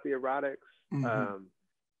talks about the erotics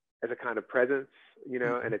as a kind of presence, you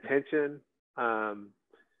know, and attention.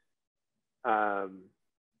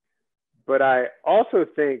 But I also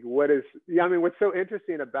think what's so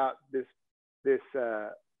interesting about this,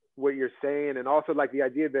 what you're saying, and also like the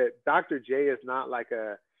idea that Dr. J is not like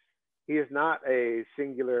he is not a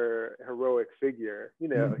singular heroic figure. You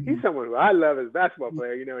know, he's someone who I love as a basketball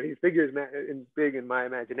player, you know, and he figures big in my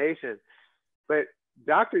imagination. But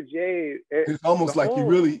Dr. J, it's almost like you're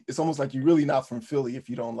really not from Philly if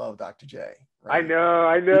you don't love Dr. J. Right? I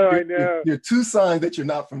know. There are two signs that you're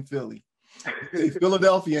not from Philly. It's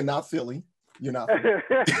Philadelphia and not Philly. You're not from Philly.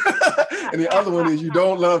 And the other one is you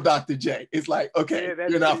don't love Dr. J. It's like, okay,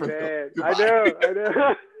 you're not from Philly. Goodbye. I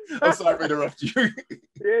know. I'm sorry to interrupt you.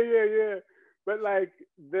 Yeah. But like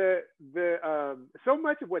the so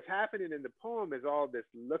much of what's happening in the poem is all this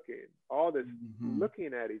looking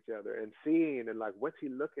at each other and seeing, and like, what's he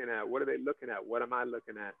looking at? What are they looking at? What am I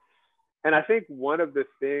looking at? And I think one of the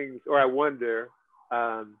things, or I wonder,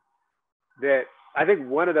 that I think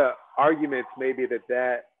one of the arguments maybe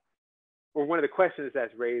or one of the questions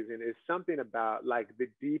that's raising is something about like the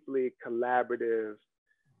deeply collaborative,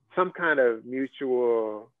 some kind of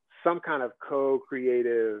mutual, some kind of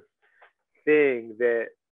co-creative thing that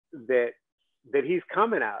he's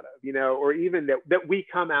coming out of, you know, or even that we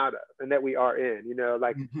come out of and that we are in, you know,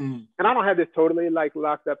 like, and I don't have this totally like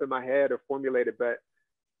locked up in my head or formulated, but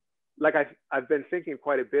like I've been thinking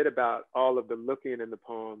quite a bit about all of the looking in the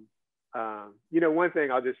poem. You know, one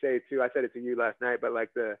thing I'll just say too, I said it to you last night, but like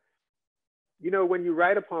you know, when you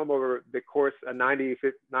write a poem over the course, a 90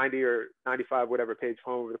 or 95, whatever page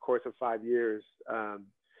poem over the course of 5 years,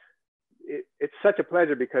 it's such a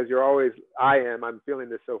pleasure because I'm feeling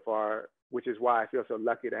this so far, which is why I feel so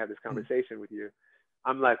lucky to have this conversation with you.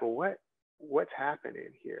 I'm like, well, what's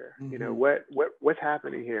happening here? You know, what's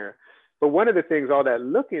happening here? But one of the things all that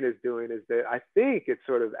looking is doing is that I think it's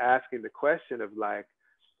sort of asking the question of like,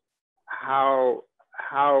 how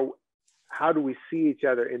do we see each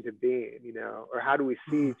other into being, you know, or how do we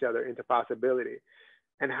see each other into possibility?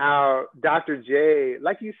 And how Dr. J,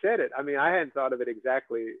 like you said it, I mean, I hadn't thought of it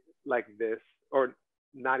exactly like this, or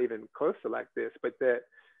not even close to like this, but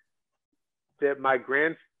that my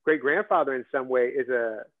great-grandfather in some way is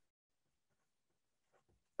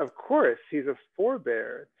of course, he's a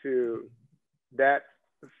forebear to that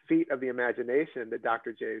feat of the imagination that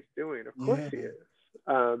Dr. J is doing. Of course he is.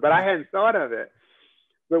 But I hadn't thought of it.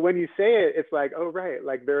 But when you say it, it's like, oh, right.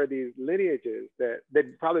 Like there are these lineages that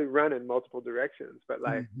probably run in multiple directions, but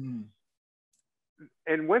like,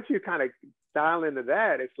 and once you kind of dial into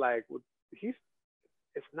that, it's like, well, he's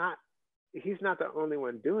not the only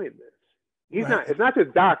one doing this. It's not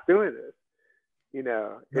just Doc doing this, you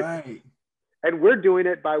know, and we're doing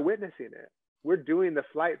it by witnessing it. We're doing the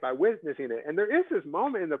flight by witnessing it. And there is this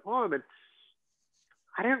moment in the poem, and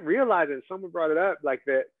I didn't realize it, someone brought it up, like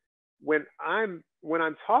that when I'm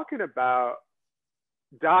talking about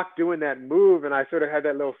Doc doing that move, and I sort of had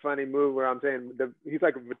that little funny move where I'm saying he's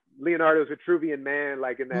like Leonardo's Vitruvian man,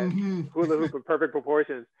 like in that hula hoop of perfect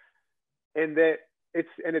proportions. And that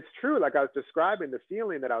it's true, like I was describing the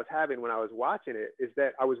feeling that I was having when I was watching it, is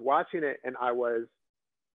that I was watching it and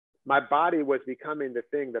my body was becoming the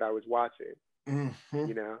thing that I was watching,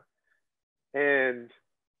 you know? And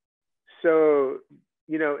so,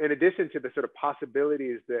 you know, in addition to the sort of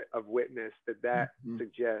possibilities of witness that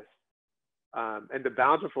suggests, and the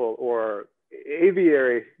bountiful or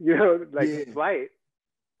aviary, you know, like flight,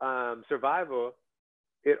 survival,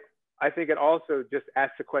 I think it also just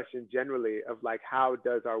asks the question generally of like, how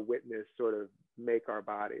does our witness sort of make our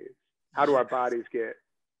bodies? How do our bodies get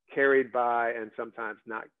carried by and sometimes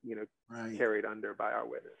not, you know, carried under by our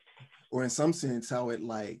witness? Or in some sense, how it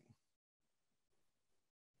like,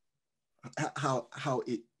 how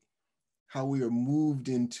we are moved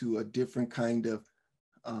into a different kind of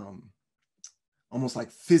almost like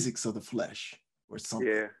physics of the flesh or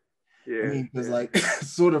something. I mean, because like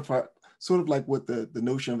sort of like what the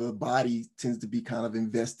notion of the body tends to be kind of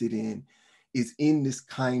invested in is in this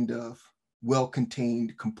kind of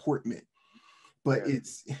well-contained comportment. But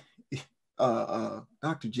it's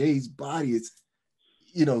Dr. J's body, it's,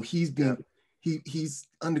 you know, he's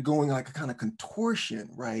undergoing like a kind of contortion,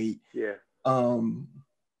 right? And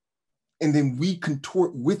then we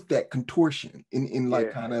contort with that contortion in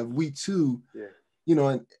like kind of, we too, you you know,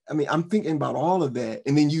 and I mean, I'm thinking about all of that.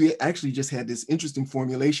 And then you actually just had this interesting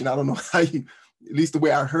formulation. I don't know how you, at least the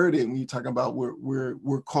way I heard it, when you're talking about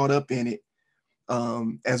we're caught up in it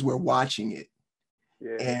as we're watching it.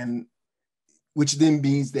 Yeah. And which then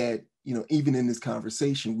means that, you know, even in this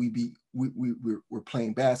conversation, we're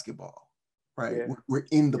playing basketball, right? Yeah. We're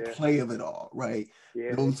in the play of it all, right?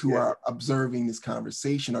 Yeah. Those who are observing this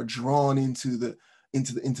conversation are drawn into the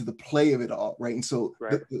play of it all, right? And so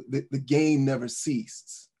the game never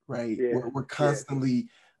ceases, right? Yeah. We're constantly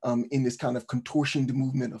in this kind of contortion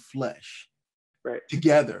movement of flesh, right?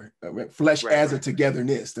 Together, right? Flesh as a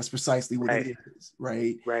togetherness. That's precisely what it is,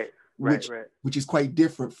 right? Which is quite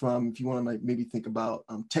different from, if you want to maybe think about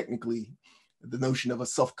technically the notion of a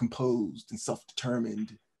self-composed and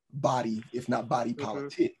self-determined body, if not body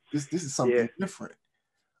politic. This is something different.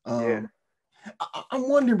 I'm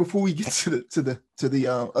wondering, before we get to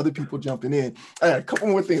the other people jumping in, I got a couple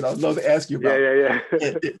more things I'd love to ask you about.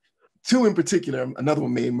 Two in particular, another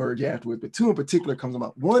one may emerge afterwards, but two in particular comes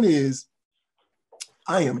about. One is,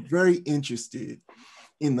 I am very interested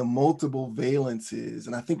in the multiple valences,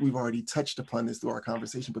 and I think we've already touched upon this through our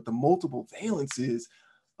conversation, but the multiple valences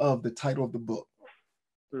of the title of the book,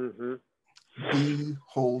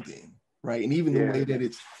 Beholding, right? And even the way that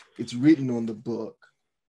it's written on the book,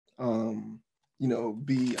 you know,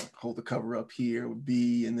 be, I'll hold the cover up here,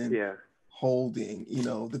 be, and then holding, you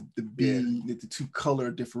know, the be, the two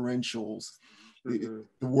color differentials. The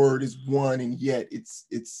word is one, and yet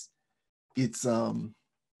it's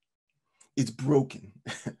broken,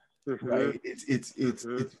 right?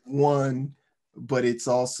 It's one, but it's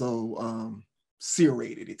also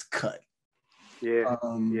serrated, it's cut.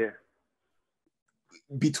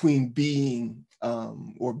 Between being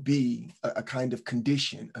or be a kind of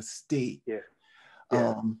condition, a state.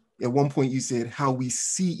 At one point you said how we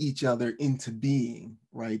see each other into being,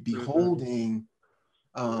 right? Beholding,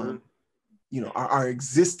 you know, our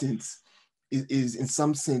existence is in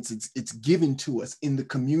some sense, it's given to us in the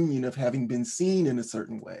communion of having been seen in a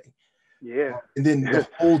certain way. And then the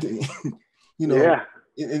holding, you know,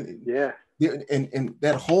 and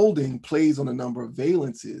that holding plays on a number of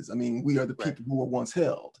valences. I mean, we are the people who were once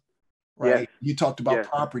held, right? You talked about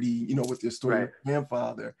property, you know, with your story of your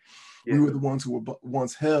grandfather. We were the ones who were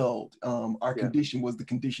once held. Our condition was the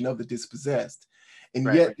condition of the dispossessed.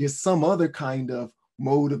 And yet there's some other kind of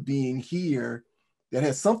mode of being here that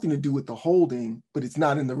has something to do with the holding, but it's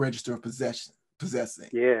not in the register of possessing.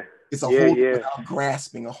 It's a holding without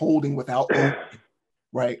grasping, a holding without owning,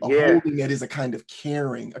 right? A holding that is a kind of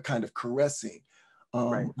caring, a kind of caressing,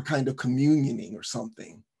 a kind of communioning or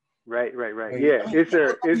something. Right. Is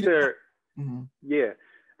there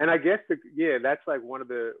and I guess that's like one of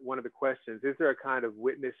the questions. Is there a kind of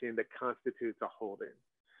witnessing that constitutes a holding?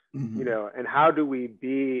 You know, and how do we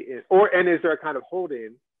be and is there a kind of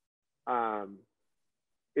holding?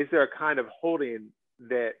 Is there a kind of holding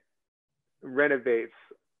that renovates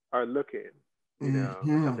our looking? You know,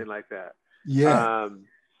 something like that.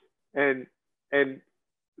 And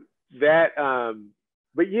that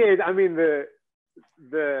but I mean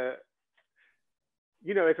the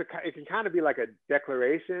you know, it can kind of be like a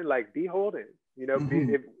declaration, like be holding, you know,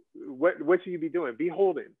 what should you be doing? Be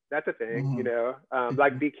holding, that's a thing, you know,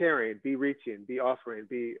 like be caring, be reaching, be offering,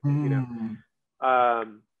 be, you know,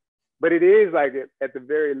 but it is like, at the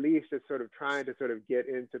very least, it's sort of trying to sort of get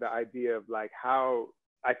into the idea of like how,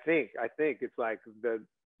 I think it's like the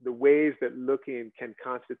ways that looking can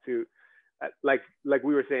constitute, like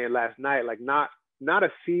we were saying last night, like not a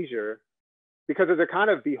seizure, because there's a kind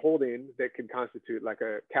of beholding that can constitute like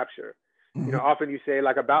a capture. You know, often you say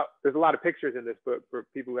like there's a lot of pictures in this book for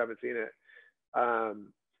people who haven't seen it.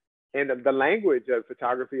 And the language of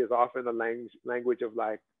photography is often the language of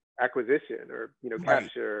like acquisition or, you know,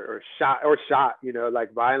 capture or shot, you know,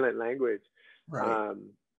 like violent language.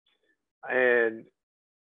 And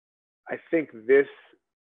I think this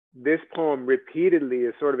poem repeatedly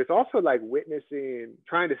is sort of, it's also like witnessing,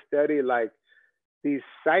 trying to study like these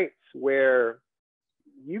sites where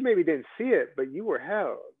you maybe didn't see it, but you were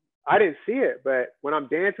held. I didn't see it, but when I'm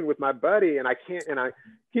dancing with my buddy and I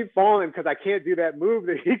keep falling because I can't do that move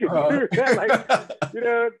that he can do, that, like, you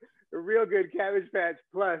know, a real good Cabbage Patch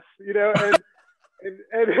Plus, you know, and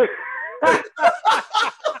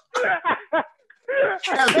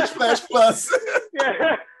Cabbage Patch Plus.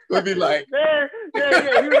 Would be like, he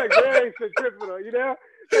was like very centripetal, you know.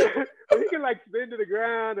 He can like spin to the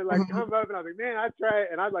ground and like come up, and I was like, man, I try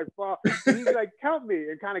it, and I'd like fall. And he'd like help me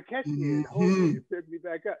and kind of catch me and hold me and pick me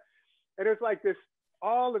back up. And it's like this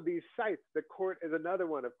all of these sites. The court is another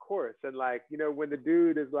one, of course. And like, you know, when the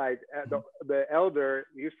dude is like, the elder,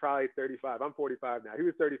 he was probably 35. I'm 45 now. He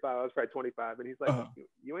was 35. I was probably 25. And he's like,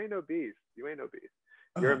 you ain't no beast. You ain't no beast.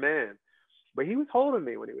 You're a man. But he was holding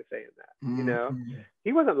me when he was saying that, you know?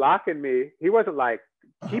 He wasn't locking me. He wasn't like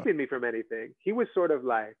keeping me from anything. He was sort of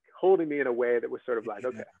like holding me in a way that was sort of like,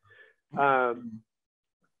 okay.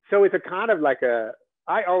 So it's a kind of like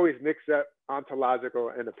I always mix up ontological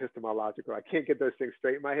and epistemological. I can't get those things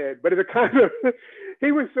straight in my head, but it's a kind of,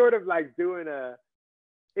 he was sort of like doing the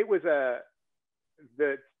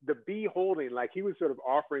be holding, like he was sort of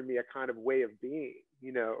offering me a kind of way of being,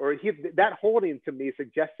 you know, or that holding to me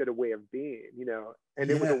suggested a way of being, you know,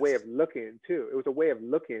 and it was a way of looking too. It was a way of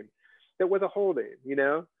looking that was a holding, you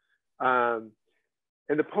know.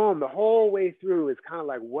 And the poem, the whole way through, is kind of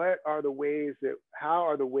like, how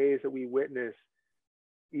are the ways that we witness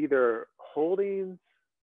either holdings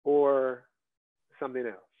or something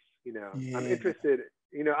else, you know? I'm interested,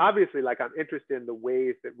 you know, obviously, like I'm interested in the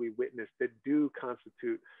ways that we witness that do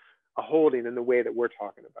constitute a holding in the way that we're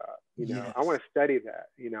talking about, you know? I want to study that,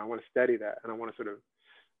 you know, and I want to sort of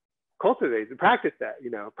cultivate and practice that, you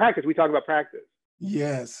know? We talk about practice.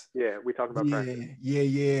 Yes. Yeah, we talk about practice.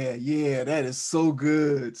 Yeah. That is so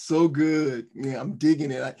good, so good. Yeah, I'm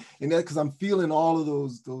digging it, and that because I'm feeling all of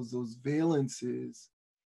those valences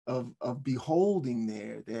of beholding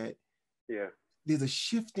there. That there's a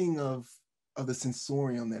shifting of the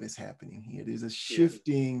sensorium that is happening here. There's a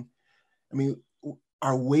shifting. I mean,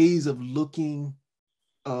 our ways of looking,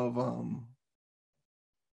 of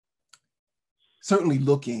certainly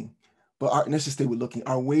looking. But let's just stay with looking.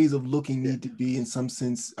 Our ways of looking need to be, in some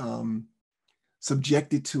sense,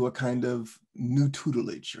 subjected to a kind of new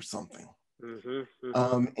tutelage or something.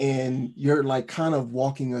 And you're like kind of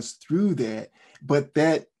walking us through that. But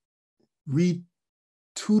that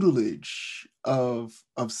re-tutelage of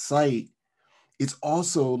sight, it's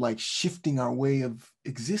also like shifting our way of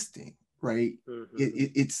existing, right?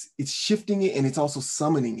 It's shifting it, and it's also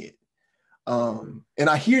summoning it. And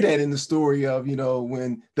I hear that in the story of, you know,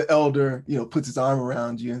 when the elder, you know, puts his arm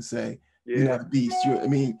around you and say, you're not a beast, you're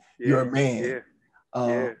a man.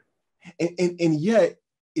 And yet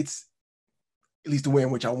it's, at least the way in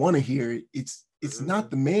which I want to hear it, it's not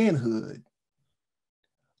the manhood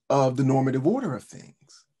of the normative order of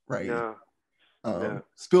things, right?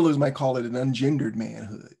 Spillers might call it an ungendered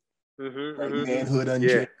manhood, right? Manhood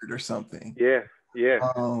ungendered or something.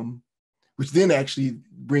 Which then actually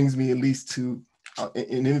brings me at least to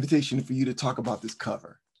an invitation for you to talk about this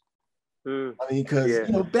cover. I mean, because you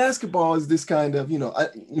know, basketball is this kind of, you know,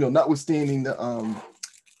 notwithstanding the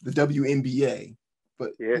WNBA,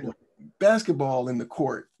 but you know, basketball in the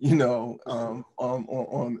court, you know, on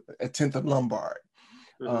at 10th of Lombard,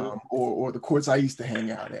 or the courts I used to hang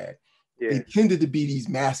out at, they tended to be these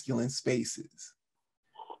masculine spaces,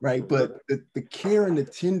 right? But the care and the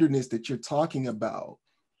tenderness that you're talking about,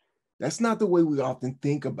 that's not the way we often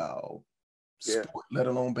think about sport, let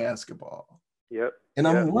alone basketball. And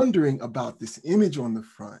I'm wondering about this image on the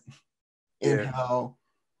front and how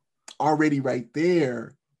already right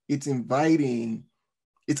there, it's inviting,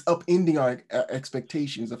 it's upending our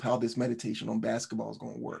expectations of how this meditation on basketball is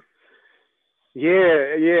going to work.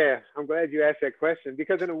 I'm glad you asked that question,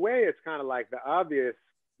 because in a way, it's kind of like the obvious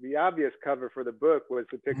cover for the book was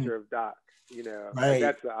the picture of Doc, you know,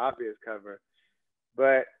 that's the obvious cover.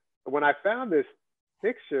 But when I found this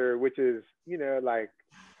picture, which is, you know, like,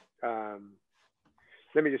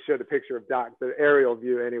 let me just show the picture of Doc, the aerial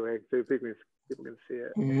view anyway, so people can see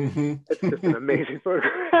it. It's just an amazing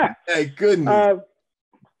photograph. Thank goodness.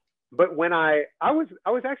 But when I was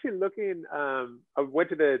actually looking, I went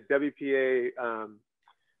to the WPA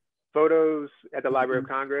photos at the Library of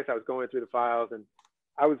Congress. I was going through the files, and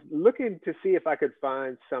I was looking to see if I could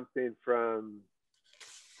find something from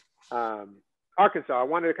Arkansas. I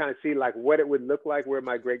wanted to kind of see like what it would look like, where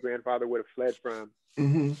my great-grandfather would have fled from.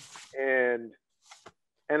 And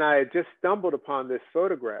I just stumbled upon this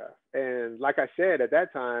photograph. And like I said, at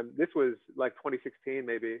that time, this was like 2016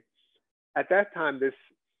 maybe. At that time, this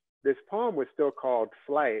poem was still called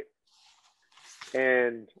Flight.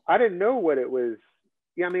 And I didn't know what it was.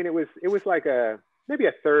 Yeah, I mean, it was like maybe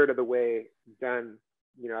a third of the way done.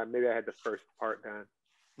 You know, maybe I had the first part done.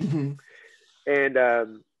 And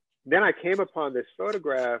then I came upon this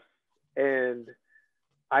photograph, and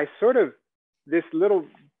I sort of, this little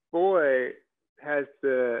boy has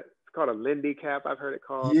it's called a Lindy cap, I've heard it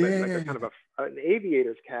called, but like a kind of an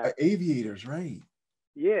aviator's cap. Aviators, right.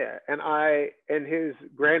 Yeah, and his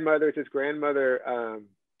grandmother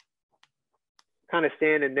kind of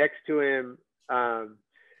standing next to him, and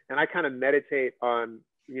I kind of meditate on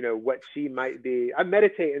you know, what she might be. I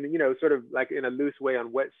meditate and, you know, sort of like in a loose way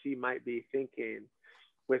on what she might be thinking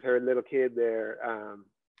with her little kid there,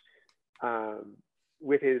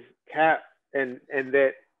 with his cap, and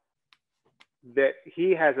that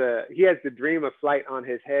he has the dream of flight on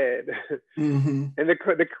his head. Mm-hmm. And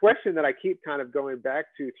the question that I keep kind of going back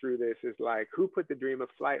to through this is like, who put the dream of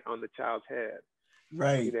flight on the child's head?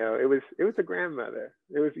 Right. You know, it was the grandmother.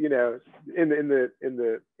 It was, you know,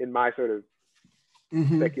 in my sort of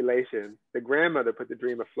mm-hmm. speculation, the grandmother put the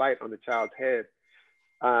dream of flight on the child's head.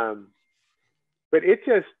 But it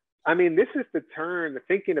just, I mean, this is the turn,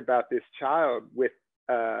 thinking about this child with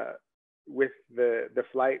the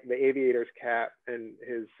flight, the aviator's cap, and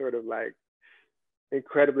his sort of like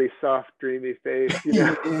incredibly soft, dreamy face, you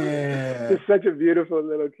know. Yeah. Just such a beautiful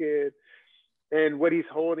little kid, and what he's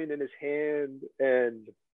holding in his hand, and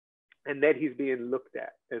that he's being looked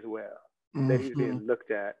at as well. Mm-hmm. That he's being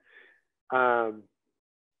looked at.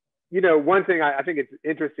 You know, one thing I think it's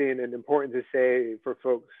interesting and important to say for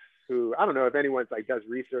folks who, I don't know if anyone's like does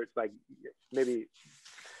research, like maybe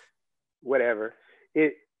whatever,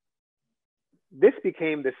 this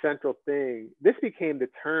became the central thing. This became the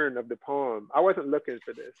turn of the poem. I wasn't looking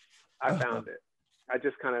for this. I found it. I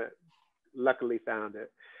just kind of luckily found it.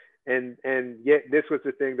 And yet this was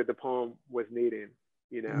the thing that the poem was needing,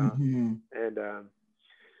 you know? Mm-hmm. And,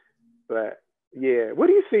 but yeah, what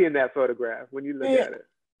do you see in that photograph when you look at it?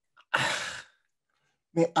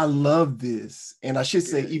 Man, I love this. And I should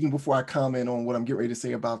say, even before I comment on what I'm getting ready to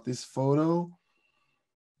say about this photo,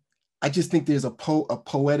 I just think there's a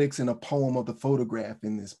poetics and a poem of the photograph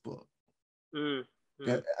in this book. I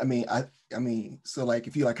mean, so like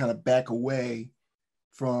if you like kind of back away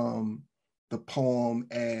from the poem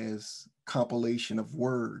as compilation of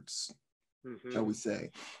words, shall we say,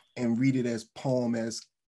 and read it as poem as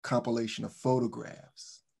compilation of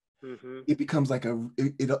photographs, it becomes like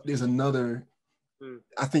there's another,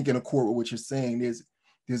 I think in accord with what you're saying,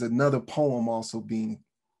 there's another poem also being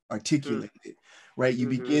articulated, right? You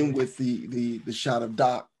begin with the shot of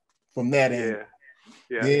Doc from that end.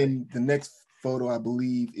 Then the next photo, I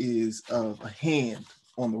believe, is of a hand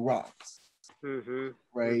on the rocks,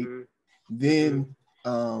 right? Then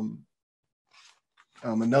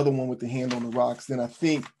another one with the hand on the rocks. Then I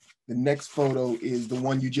think the next photo is the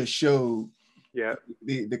one you just showed.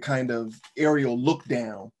 The kind of aerial look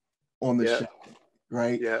down on the shot,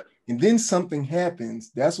 right? And then something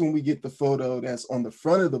happens. That's when we get the photo that's on the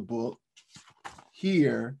front of the book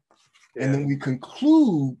here. And then we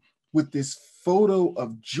conclude with this photo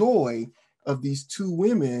of joy of these two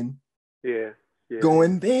women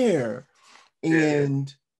going there.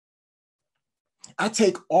 And I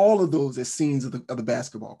take all of those as scenes of the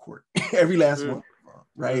basketball court, every last one,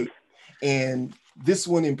 right? And this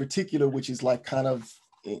one in particular, which is like kind of,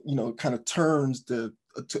 you know, kind of turns to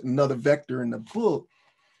another vector in the book.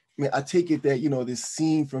 I mean, I take it that, you know, this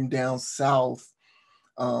scene from down south,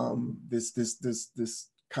 this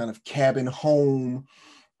kind of cabin home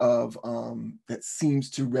of that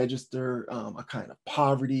seems to register a kind of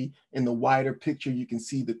poverty. In the wider picture, you can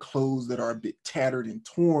see the clothes that are a bit tattered and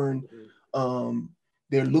torn.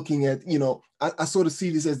 They're looking at, you know, I sort of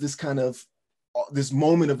see this as this kind of this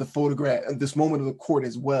moment of the photograph, this moment of the court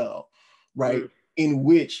as well, right? In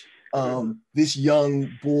which this young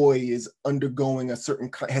boy is has undergone a certain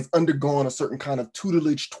kind of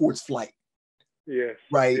tutelage towards flight.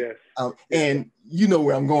 Right. And you know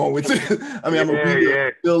where I'm going with it. I mean, I'm a reader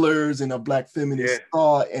of fillers and a Black feminist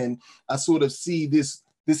thought, and I sort of see this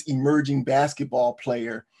emerging basketball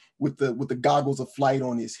player with the goggles of flight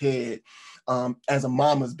on his head as a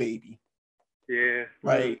mama's baby.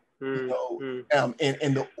 Right. You know,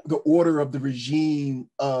 and the order of the regime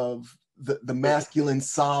of the masculine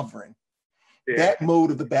sovereign. That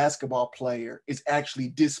mode of the basketball player is actually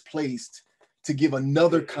displaced to give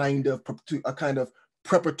another kind of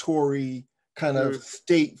preparatory kind of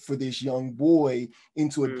state for this young boy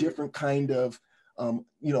into a different kind of,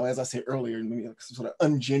 you know, as I said earlier, sort of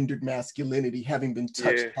ungendered masculinity having been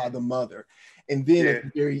touched by the mother. And then at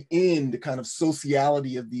the very end, the kind of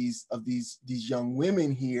sociality of these young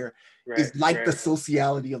women here is like the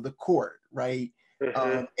sociality of the court, right?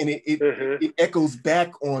 And it echoes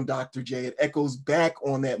back on Dr. J. It echoes back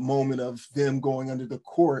on that moment of them going under the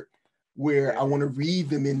court, where I want to read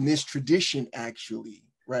them in this tradition, actually,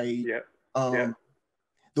 right? The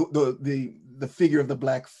figure of the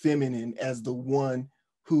Black feminine as the one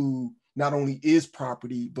who not only is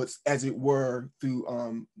property, but as it were through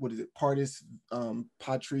what is it, partis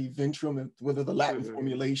patri ventrum, and whether the Latin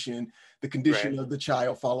formulation, the condition of the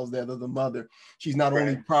child follows that of the mother. She's not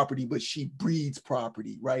only property, but she breeds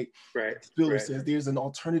property, right? Spiller says there's an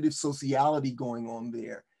alternative sociality going on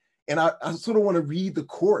there. And I sort of want to read the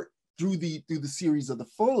court through the series of the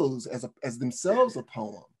photos as themselves a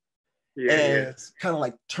poem. As kind of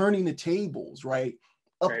like turning the tables, right?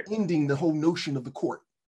 Upending the whole notion of the court.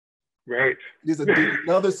 There's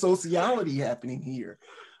another sociality happening here.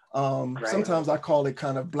 Sometimes I call it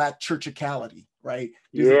kind of Black churchicality, right?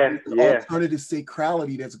 There's an alternative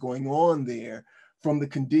sacrality that's going on there from the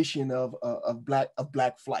condition of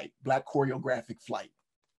black flight, Black choreographic flight.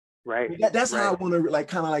 That's how I want to like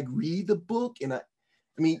kind of like read the book. And I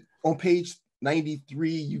mean, on page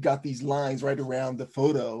 93, you got these lines right around the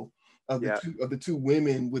photo of the two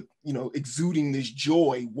women with, you know, exuding this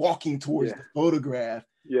joy, walking towards the photograph.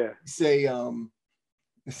 Say,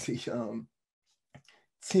 let's see,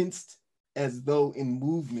 tensed as though in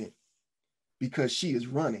movement because she is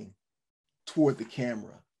running toward the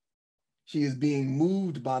camera. She is being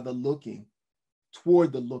moved by the looking,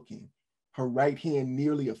 toward the looking, her right hand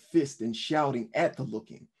nearly a fist and shouting at the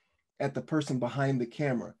looking, at the person behind the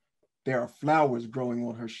camera. There are flowers growing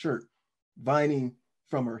on her shirt, vining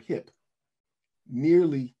from her hip,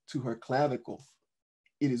 nearly to her clavicle.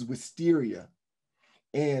 It is wisteria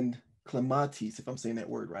and clematis, if I'm saying that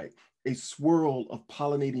word right, a swirl of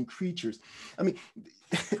pollinating creatures. I mean,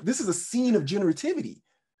 this is a scene of generativity,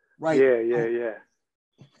 right?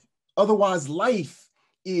 Otherwise, life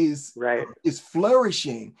is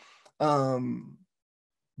flourishing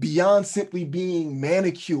beyond simply being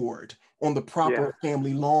manicured on the proper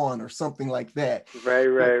family lawn or something like that.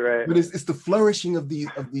 But it's the flourishing of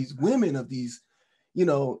these women, of these, you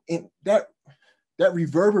know, and that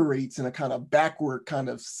reverberates in a kind of backward kind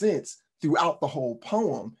of sense throughout the whole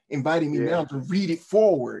poem, inviting me now to read it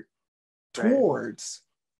forward towards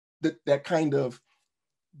that kind of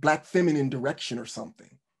Black feminine direction or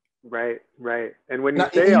something. And when you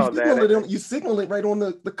say all that, you signal it right on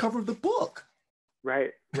the cover of the book. Yeah.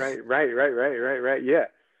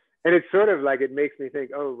 And it's sort of like, it makes me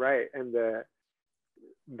think, oh, right. And the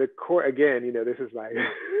court, again, you know, this is like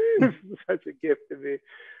this is such a gift to me.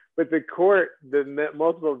 But the court, the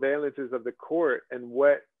multiple valences of the court, and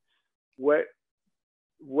what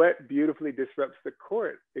beautifully disrupts the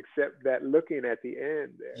court, except that looking at the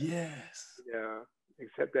end there.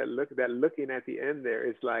 Except that looking at the end there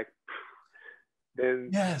is like,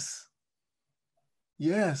 then.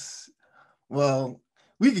 Well,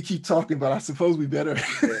 we could keep talking, but I suppose we better.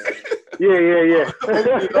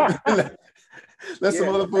 Let some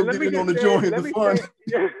other folks get in on the joy and the fun.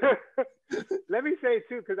 Let me say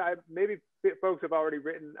too, because maybe folks have already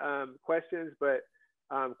written questions, but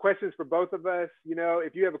questions for both of us. You know,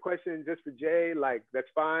 if you have a question just for Jay, like, that's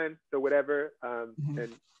fine. So whatever,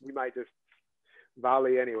 and we might just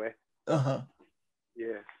volley anyway. All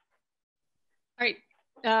right.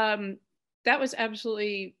 That was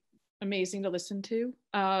absolutely amazing to listen to.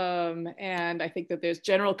 And I think that there's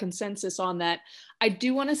general consensus on that. I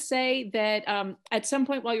do want to say that at some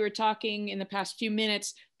point while you were talking in the past few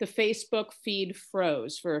minutes, the Facebook feed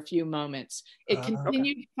froze for a few moments. It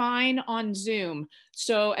continued fine on Zoom.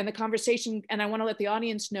 So, and the conversation, and I want to let the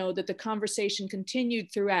audience know that the conversation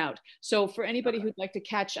continued throughout. So for anybody who'd like to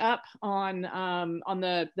catch up on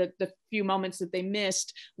the few moments that they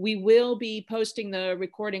missed, we will be posting the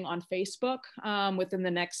recording on Facebook within the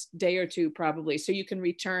next day or two, probably. So you can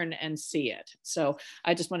return and see it. So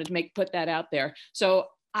I just wanted to put that out there. So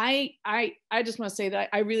I just want to say that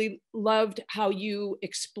I really loved how you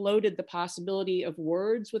exploded the possibility of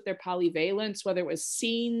words with their polyvalence, whether it was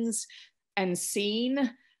scenes and seen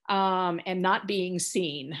and not being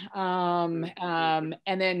seen. And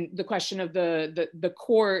then the question of the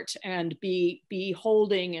court and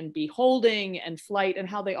beholding and flight, and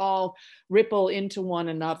how they all ripple into one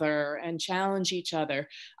another and challenge each other.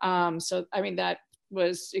 So, I mean, that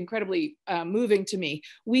was incredibly moving to me.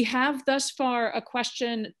 We have thus far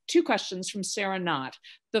two questions from Sarah Knott.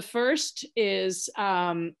 The first is,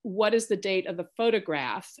 what is the date of the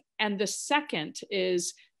photograph? And the second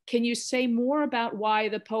is, can you say more about why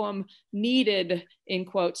the poem needed, in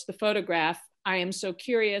quotes, the photograph? I am so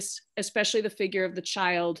curious, especially the figure of the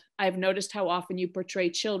child. I've noticed how often you portray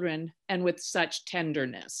children and with such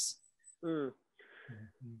tenderness. Let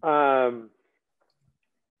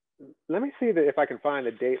me see if I can find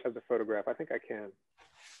the date of the photograph. I think I can.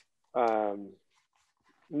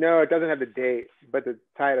 No, it doesn't have the date, but the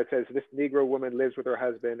title says, "This Negro woman lives with her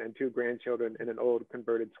husband and 2 grandchildren in an old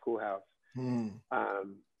converted schoolhouse."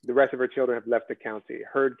 The rest of her children have left the county,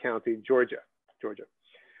 Heard County, Georgia.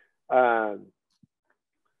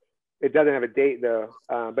 It doesn't have a date though,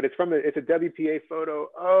 but it's a WPA photo.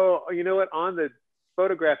 Oh, you know what? On the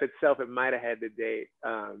photograph itself, it might have had the date,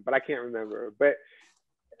 but I can't remember. But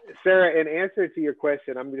Sarah, in answer to your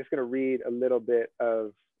question, I'm just going to read a little bit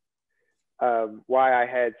of why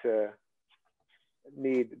I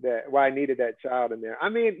needed that child in there. I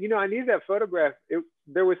mean, you know, I needed that photograph.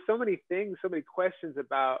 There were so many things, so many questions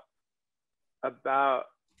about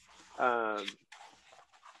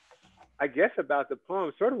I guess about the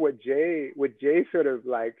poem. Sort of what Jay sort of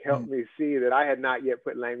like helped me see that I had not yet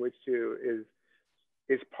put language to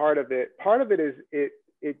is part of it. Part of it is it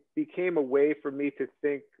became a way for me to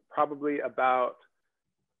think probably about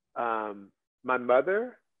my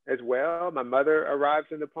mother as well. My mother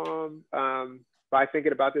arrives in the poem by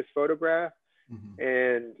thinking about this photograph.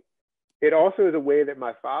 And it also is a way that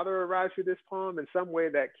my father arrives through this poem. In some way,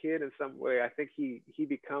 that kid, in some way, I think he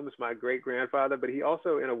becomes my great grandfather, but he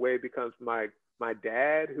also in a way becomes my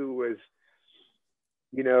dad, who was,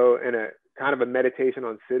 you know, in a kind of a meditation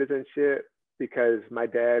on citizenship, because my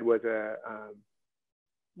dad was on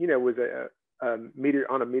a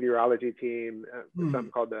meteorology team,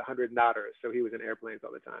 something called the 100 Knotters. So he was in airplanes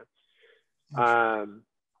all the time.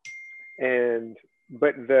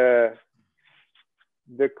 But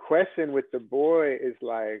the question with the boy is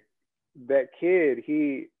like, that kid,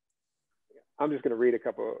 I'm just going to read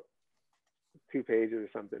 2 pages or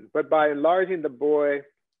something. But by enlarging the boy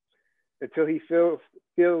until he fills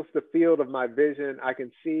the field of my vision, I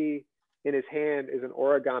can see in his hand is an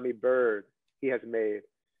origami bird he has made,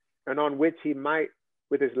 and on which he might,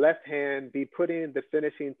 with his left hand, be putting the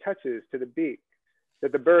finishing touches to the beak,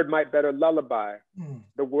 that the bird might better lullaby.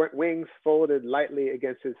 The wings folded lightly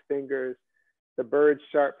against his fingers, the bird's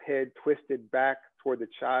sharp head twisted back toward the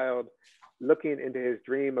child, looking into his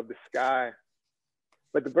dream of the sky.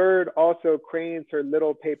 But the bird also cranes her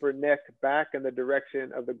little paper neck back in the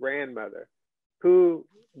direction of the grandmother, who,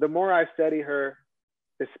 the more I study her,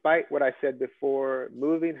 despite what I said before,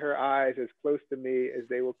 moving her eyes as close to me as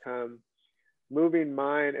they will come, moving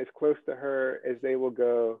mine as close to her as they will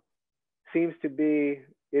go, seems to be,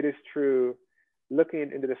 it is true,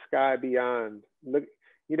 looking into the sky beyond. Look,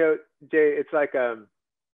 you know, Jay, it's like I'm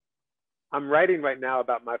writing right now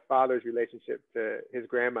about my father's relationship to his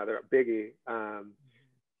grandmother, Biggie,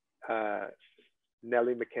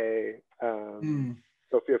 Nellie McKay,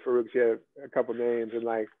 Sophia Farouk. She had a couple names, and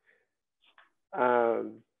like,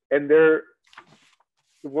 and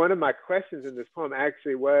one of my questions in this poem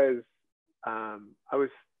actually was,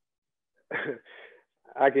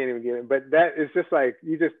 I can't even get it, but that is just like,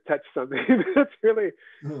 you just touched something that's really,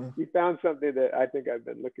 you found something that I think I've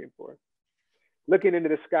been looking for. Looking into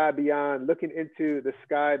the sky beyond, looking into the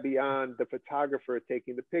sky beyond, the photographer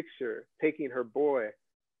taking the picture, taking her boy,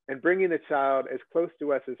 and bringing the child as close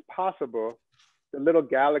to us as possible, the little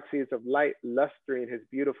galaxies of light lustering his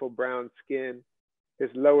beautiful brown skin,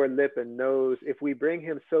 his lower lip and nose. If we bring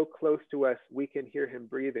him so close to us, we can hear him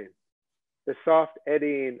breathing. The soft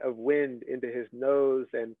eddying of wind into his nose,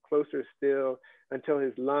 and closer still until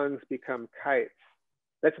his lungs become kites.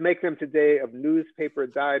 Let's make them today of newspaper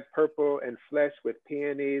dyed purple and flesh with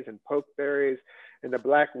peonies and pokeberries and the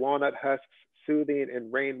black walnut husks soothing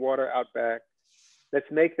in rainwater out back. Let's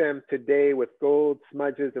make them today with gold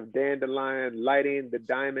smudges of dandelion lighting the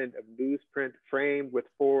diamond of newsprint framed with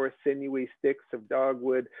 4 sinewy sticks of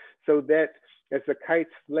dogwood, so that as the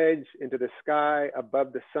kites sledge into the sky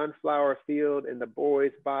above the sunflower field in the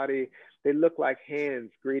boy's body, they look like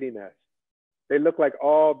hands greeting us. They look like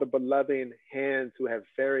all the beloved hands who have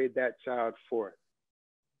ferried that child forth,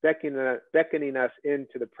 beckoning us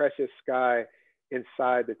into the precious sky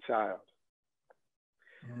inside the child.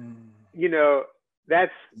 You know,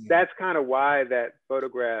 that's kind of why that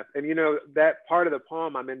photograph, and you know, that part of the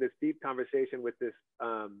poem, I'm in this deep conversation with this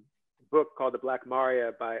book called The Black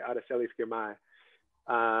Maria by Araceli Skirmay.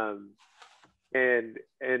 And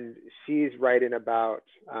she's writing about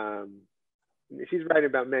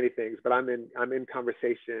many things, but I'm in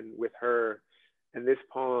conversation with her, and this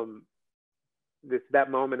poem, that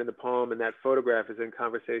moment in the poem and that photograph is in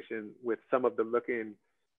conversation with some of the looking,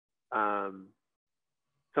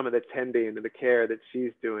 some of the tending and the care that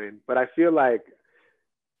she's doing. But I feel like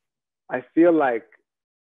I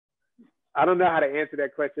don't know how to answer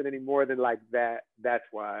that question any more than like that. That's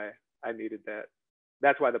why I needed that.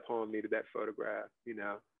 That's why the poem needed that photograph, you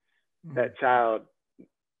know. That child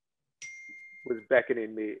was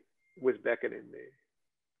beckoning me.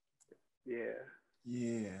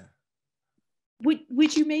 Yeah.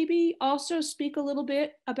 Would you maybe also speak a little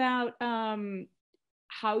bit about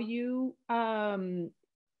how you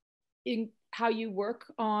how you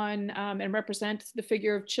work on and represent the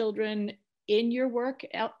figure of children in your work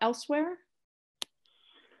elsewhere?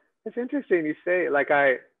 It's interesting you say, like,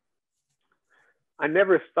 I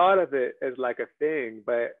never thought of it as like a thing,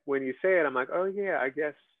 but when you say it, I'm like, oh yeah, I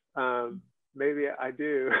guess maybe I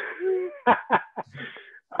do.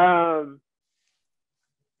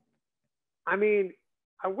 I mean,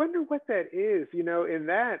 I wonder what that is. You know, in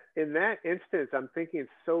that instance, I'm thinking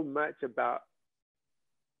so much about.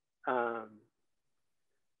 I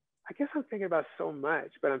guess I'm thinking about so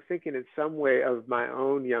much, but I'm thinking in some way of my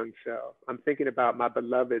own young self. I'm thinking about my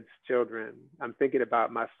beloved's children. I'm thinking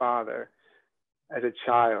about my father as a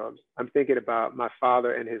child. I'm thinking about my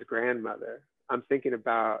father and his grandmother. I'm thinking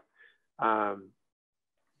about,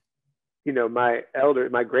 you know, my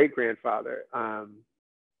great grandfather. And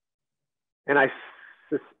I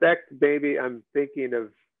suspect maybe I'm thinking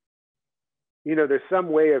of, you know, there's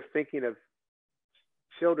some way of thinking of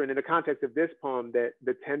children in the context of this poem, that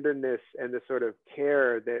the tenderness and the sort of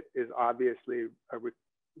care that is obviously a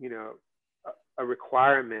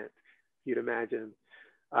requirement, you'd imagine,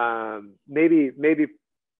 maybe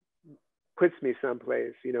puts me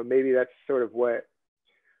someplace. You know, maybe that's sort of what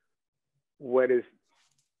is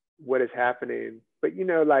happening. But you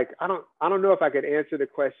know, like I don't know if I could answer the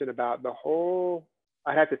question about the whole.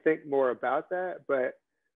 I'd have to think more about that. But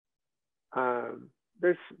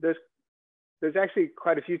there's actually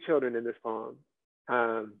quite a few children in this poem.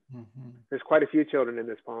 There's quite a few children in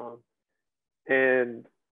this poem, and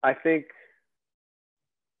I think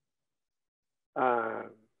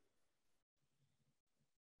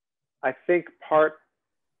part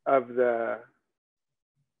of the,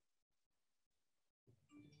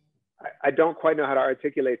 I don't quite know how to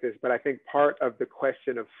articulate this, but I think part of the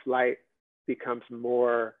question of flight becomes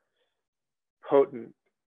more potent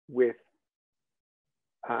with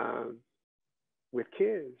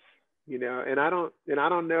kids, you know, and I don't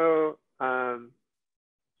know. I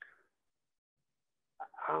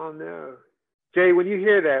don't know. Jay, when you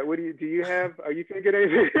hear that, are you thinking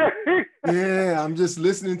anything? Yeah, I'm just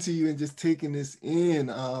listening to you and just taking this in.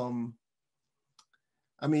 I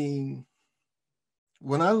mean,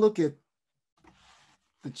 when I look at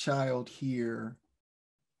the child here,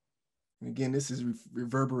 and again, this is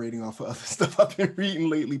reverberating off of other stuff I've been reading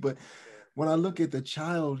lately, but when I look at the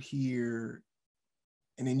child here,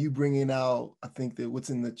 and then you bringing out, I think that what's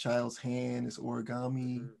in the child's hand is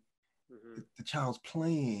origami. The child's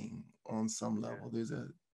playing on some level. There's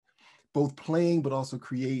both playing but also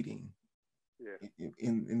creating.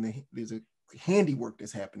 There's a handiwork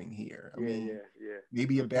that's happening here. I mean,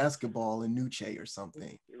 maybe a basketball in Nuche or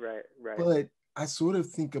something. Right. But I sort of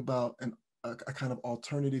think about a kind of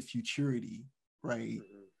alternative futurity, right?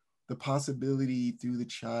 The possibility through the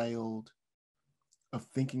child of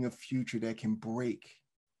thinking a future that can break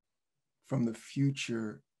from the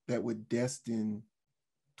future that would destine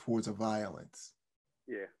towards a violence.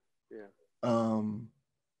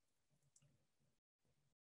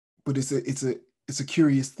 But it's a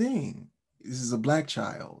curious thing. This is a Black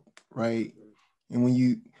child, right? And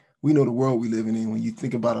we know the world we live in. When you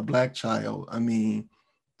think about a Black child, I mean,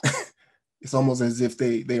 it's almost as if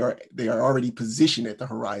they are already positioned at the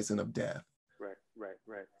horizon of death. Right.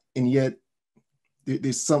 And yet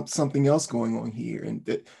there's something else going on here, and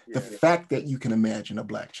the fact that you can imagine a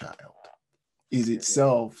Black child is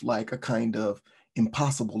itself like a kind of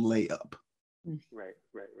impossible layup.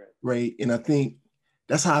 Right. And I think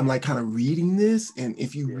that's how I'm like kind of reading this. And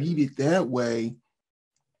if you read it that way,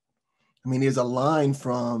 I mean, there's a line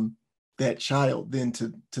from that child then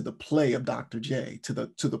to the play of Dr. J, to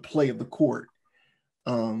the play of the court.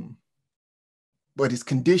 But it's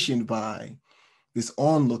conditioned by this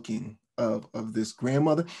onlooking of this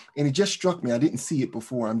grandmother. And it just struck me, I didn't see it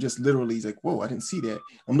before. I'm just literally like, whoa, I didn't see that.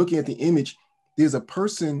 I'm looking at the image. There's a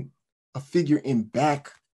person, a figure in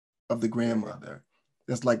back of the grandmother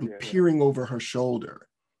that's like peering over her shoulder.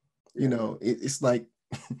 You know, it's like,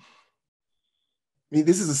 I mean,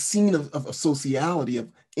 this is a scene of sociality,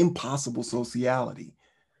 of impossible sociality,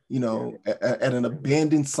 you know, at an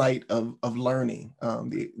abandoned site of learning,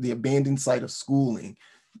 the abandoned site of schooling.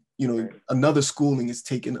 You know, another schooling is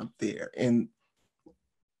taken up there, and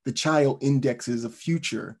the child indexes a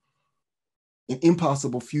future, an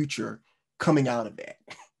impossible future coming out of that.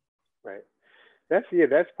 Right.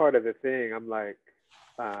 That's part of the thing. I'm like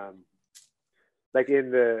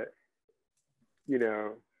in the, you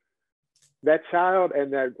know, that child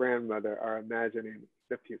and that grandmother are imagining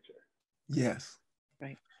the future. Yes.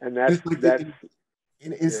 Right. And that's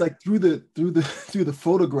it's like through the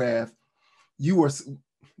photograph,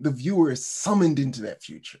 the viewer is summoned into that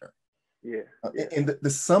future. Yeah. And the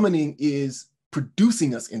summoning is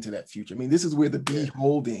producing us into that future. I mean, this is where the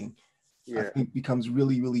beholding, I think, becomes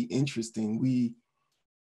really, really interesting.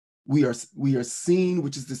 We are seen,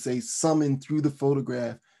 which is to say, summoned through the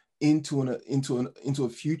photograph into a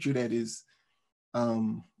future that is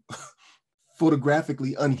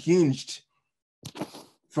photographically unhinged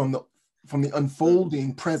from the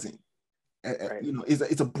unfolding present. Right. You know,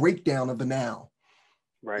 it's a breakdown of the now,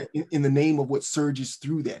 right? In the name of what surges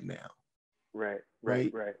through that now. Right.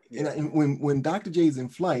 Yeah. And when Dr. J's in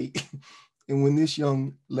flight, and when this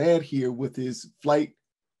young lad here with his flight,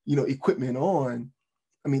 equipment on,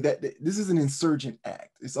 I mean that this is an insurgent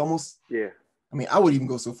act. It's almost, I mean, I would even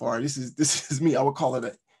go so far. This is me. I would call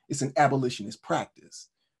it it's an abolitionist practice,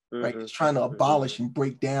 right? It's trying to abolish and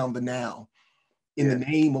break down the now in the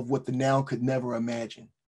name of what the now could never imagine.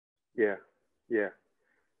 Yeah.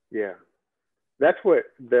 That's what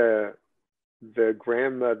the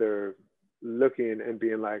grandmother looking and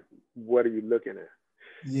being like, what are you looking at?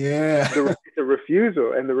 Yeah. The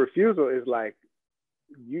refusal, and the refusal is like,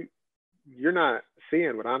 you're not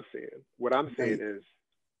seeing what I'm seeing. What I'm seeing is,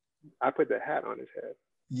 I put the hat on his head.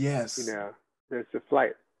 Yes. There's the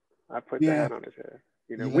flight. I put the hat on his head.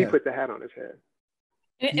 We put the hat on his head.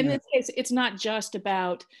 In this case, it's not just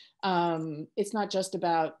about the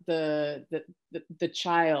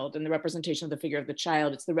child and the representation of the figure of the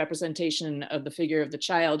child. It's the representation of the figure of the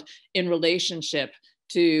child in relationship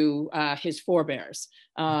to his forebears.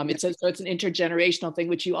 It's an intergenerational thing,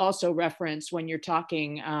 which you also reference when you're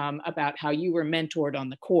talking about how you were mentored on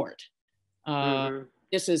the court.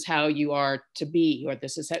 This is how you are to be, or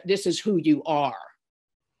this is who you are.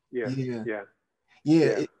 Yeah.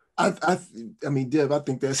 I mean, Deb, I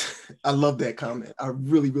think I love that comment. I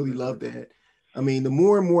really, really love that. I mean, the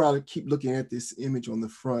more and more I keep looking at this image on the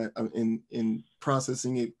front and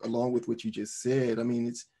processing it along with what you just said, I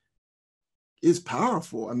mean, it's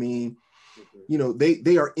powerful. I mean,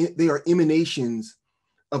 they are emanations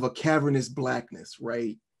of a cavernous blackness,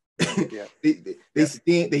 right?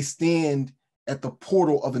 They stand at the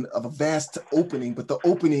portal of a vast opening, but the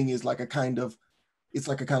opening is like a kind of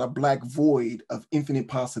black void of infinite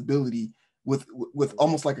possibility with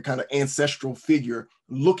almost like a kind of ancestral figure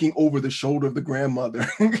looking over the shoulder of the grandmother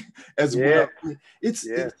as well.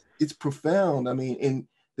 It's profound. I mean, and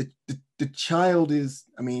the child is,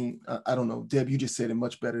 I mean, I don't know, Deb, you just said it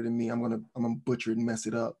much better than me. I'm gonna butcher it and mess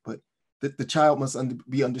it up, but the child must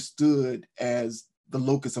be understood as the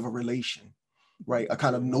locus of a relation, right? A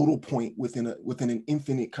kind of nodal point within an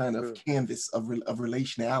infinite kind of canvas of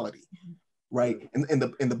relationality. Right. And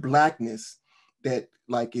the blackness that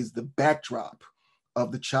like is the backdrop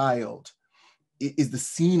of the child is the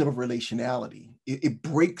scene of a relationality. It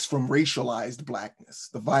breaks from racialized blackness,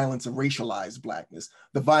 the violence of racialized blackness,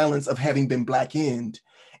 the violence of having been blackened,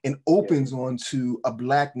 and opens onto a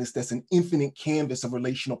blackness that's an infinite canvas of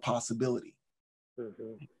relational possibility.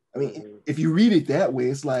 I mean, if you read it that way,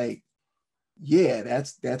 it's like,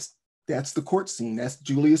 that's the court scene. That's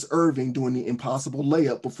Julius Erving doing the impossible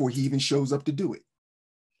layup before he even shows up to do it.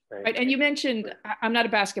 Right. And you mentioned, I'm not a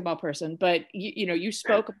basketball person, but you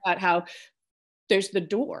spoke about how there's the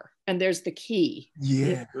door and there's the key.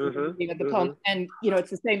 Yeah. The poem. And it's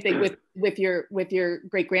the same thing with your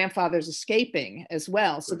great grandfather's escaping as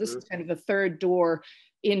well. So this is kind of the third door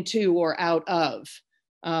into or out of.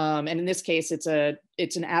 And in this case, it's an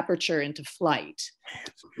aperture into flight.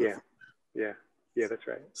 Yeah, that's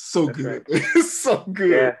right. So that's good. Right. So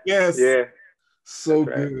good. Yes. Yeah. So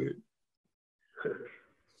good.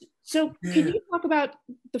 So can you talk about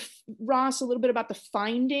Ross, a little bit about the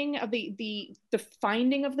finding of the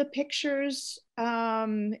finding of the pictures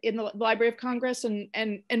in the Library of Congress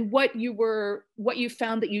and what you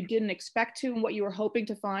found that you didn't expect to and what you were hoping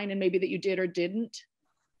to find and maybe that you did or didn't?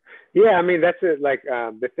 Yeah, I mean, that's it. Like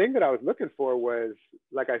the thing that I was looking for was,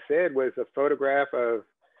 like I said, was a photograph of,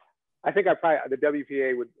 I think the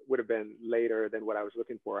WPA would have been later than what I was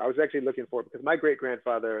looking for. I was actually looking for, because my great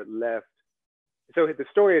grandfather left. So the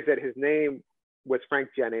story is that his name was Frank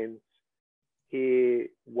Jennings. He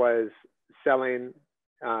was selling,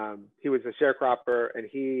 he was a sharecropper, and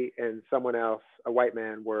he and someone else, a white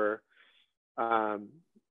man, were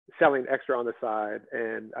selling extra on the side.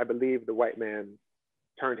 And I believe the white man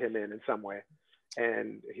turned him in some way,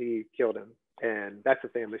 and he killed him. And that's the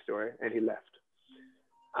family story, and he left.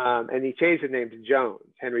 And he changed his name to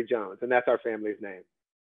Jones, Henry Jones, and that's our family's name.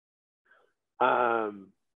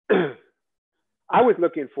 I was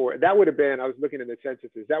looking for, I was looking in the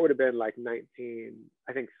censuses, that would have been like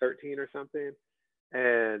 13 or something.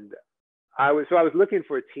 And I was looking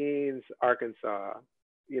for teens, Arkansas,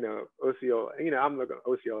 Osceola, I'm looking at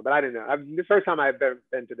Osceola, but I didn't know. The first time I've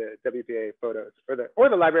been to the WPA photos or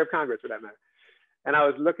the Library of Congress for that matter. And I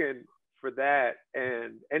was looking for that,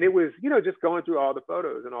 and it was, just going through all the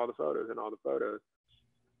photos and all the photos and all the photos.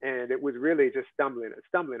 And it was really just stumbling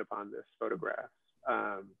upon this photograph.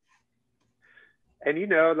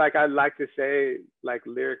 And, like I like to say, like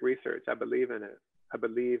lyric research, I believe in it. I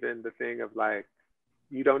believe in the thing of like,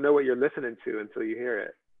 you don't know what you're listening to until you hear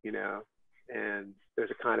it, and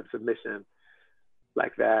there's a kind of submission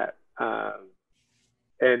like that.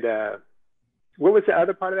 And what was the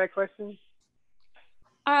other part of that question?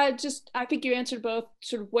 I think you answered both.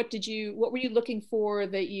 Sort of what were you looking for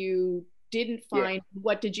that you didn't find? Yeah.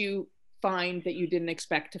 What did you find that you didn't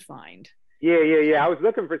expect to find? Yeah. I was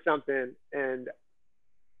looking for something and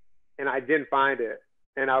I didn't find it.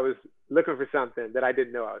 And I was looking for something that I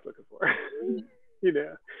didn't know I was looking for.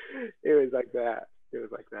 It was like that.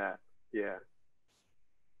 Yeah.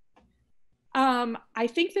 I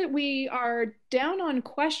think that we are down on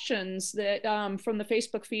questions that from the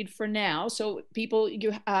Facebook feed for now. So people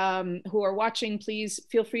who are watching, please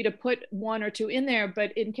feel free to put one or two in there.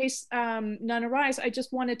 But in case none arise, I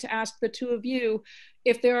just wanted to ask the two of you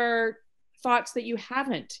if there are thoughts that you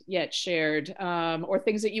haven't yet shared, or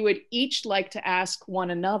things that you would each like to ask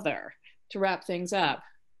one another to wrap things up.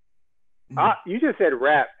 You just said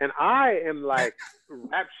rap, and I am like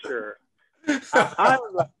rapture. I'm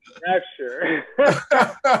like rapture.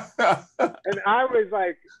 And I was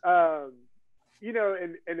like,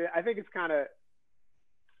 and I think it's kind of,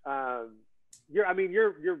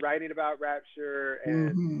 you're writing about rapture,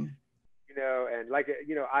 and and like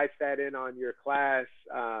I sat in on your class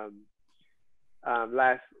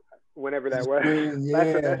whenever that was,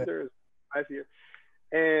 last semester, last year.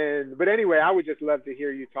 But anyway, I would just love to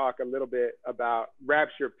hear you talk a little bit about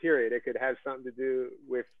rapture, period. It could have something to do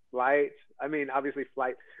with flight. Obviously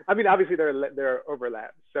there are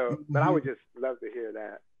overlaps. So, but I would just love to hear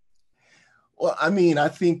that. Well, I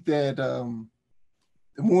think that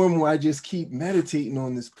the more and more I just keep meditating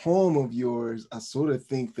on this poem of yours, I sort of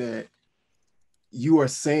think that you are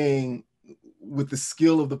saying with the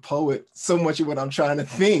skill of the poet so much of what I'm trying to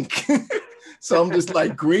think. So I'm just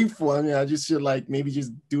like grateful. I just should like maybe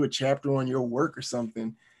just do a chapter on your work or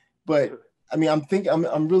something. But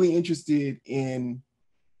I'm really interested in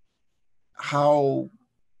how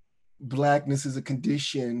Blackness is a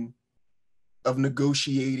condition of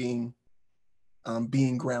negotiating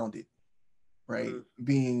being grounded, right?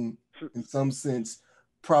 Being in some sense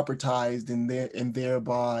propertized and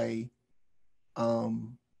thereby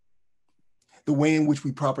the way in which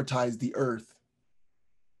we propertize the earth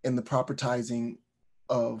and the propertizing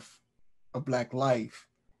of a Black life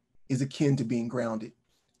is akin to being grounded.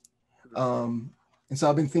 And so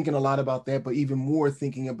I've been thinking a lot about that, but even more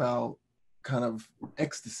thinking about kind of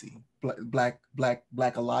ecstasy, black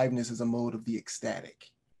aliveness as a mode of the ecstatic.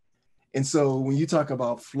 And so when you talk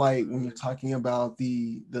about flight, when you're talking about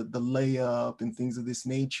the layup and things of this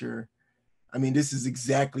nature, this is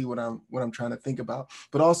exactly what I'm trying to think about.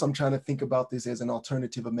 But also I'm trying to think about this as an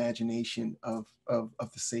alternative imagination of the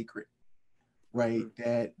sacred, right?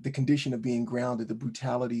 That the condition of being grounded, the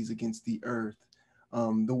brutalities against the earth,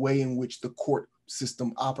 the way in which the court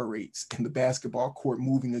system operates and the basketball court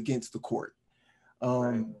moving against the court,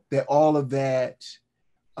 that all of that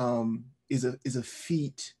is a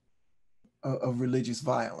feat of religious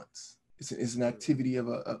violence. It's an activity of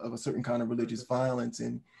a certain kind of religious violence.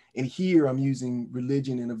 And here I'm using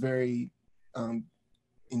religion in a very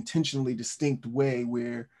intentionally distinct way,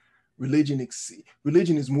 where religion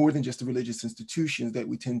is more than just the religious institutions that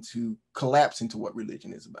we tend to collapse into what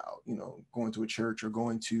religion is about, going to a church or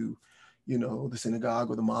going to, the synagogue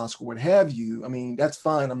or the mosque or what have you. That's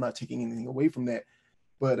fine. I'm not taking anything away from that.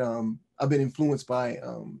 But I've been influenced by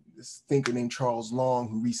this thinker named Charles Long,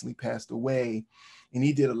 who recently passed away. And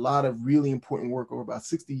he did a lot of really important work over about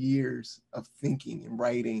 60 years of thinking and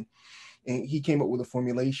writing. And he came up with a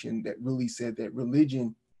formulation that really said that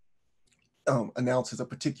religion announces a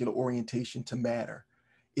particular orientation to matter.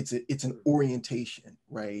 It's an orientation,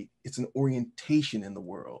 right? It's an orientation in the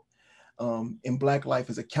world. And Black life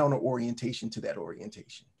is a counter orientation to that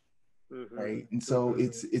orientation. Right. And so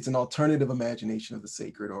it's an alternative imagination of the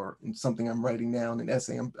sacred, or in something I'm writing now in an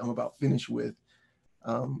essay I'm about finished with.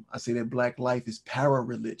 I say that Black life is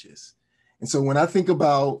para-religious. And so when I think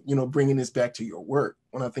about, bringing this back to your work,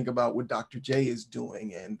 when I think about what Dr. J is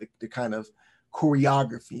doing and the kind of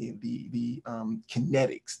choreography, the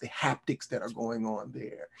kinetics, the haptics that are going on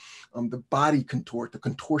there, the body contort, the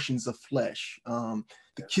contortions of flesh, the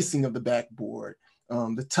kissing of the backboard,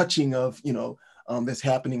 the touching of, that's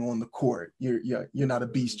happening on the court. You're not a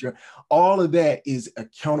beast. All of that is a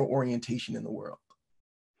counter orientation in the world.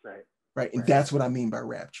 Right. Right. And that's what I mean by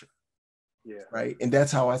rapture. Yeah. Right. And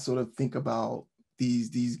that's how I sort of think about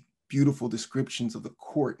these beautiful descriptions of the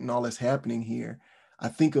court and all that's happening here. I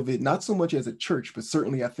think of it not so much as a church, but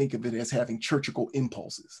certainly I think of it as having churchical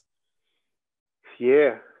impulses.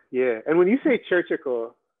 Yeah. Yeah. And when you say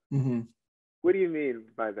churchical, mm-hmm. What do you mean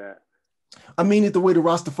by that? I mean it the way the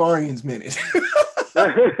Rastafarians meant it.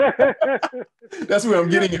 That's where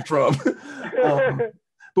I'm getting it from.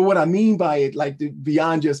 But what I mean by it, like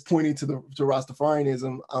beyond just pointing to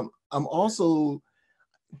Rastafarianism, I'm also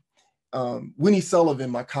Winnie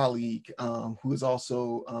Sullivan, my colleague, who is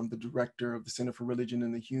also the director of the Center for Religion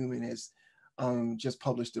and the Human, has just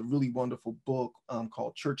published a really wonderful book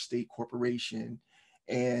called Church State Corporation.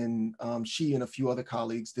 And she and a few other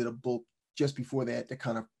colleagues did a book just before that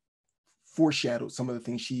kind of foreshadowed some of the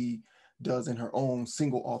things she does in her own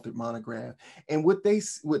single authored monograph. And what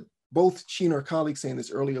both she and her colleagues say in this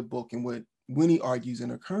earlier book and what Winnie argues in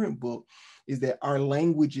her current book is that our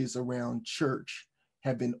languages around church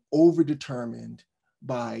have been overdetermined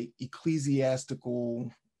by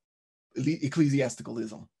ecclesiasticalism.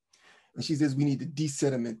 And she says we need to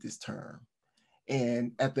desediment this term.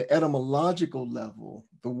 And at the etymological level,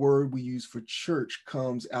 the word we use for church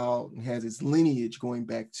comes out and has its lineage going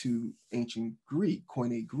back to ancient Greek,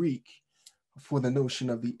 Koine Greek, for the notion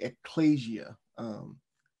of the ecclesia,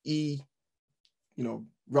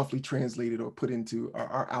 roughly translated or put into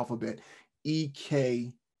our alphabet,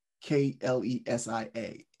 EKKLESIA,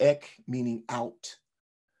 ek meaning out,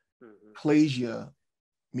 ecclesia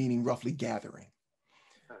meaning roughly gathering.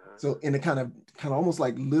 So in a kind of almost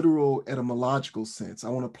like literal etymological sense, I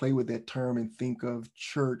want to play with that term and think of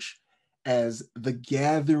church as the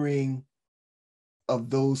gathering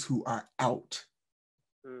of those who are out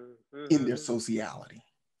in their sociality.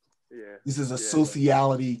 Yeah. This is a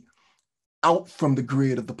sociality out from the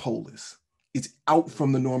grid of the polis. It's out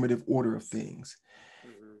from the normative order of things.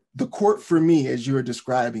 The court for me, as you're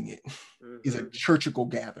describing it, is a churchical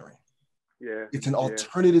gathering. Yeah. It's an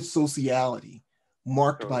alternative sociality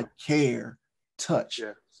marked by care, touch.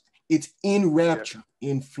 Yeah. It's in rapture,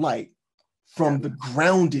 in flight from the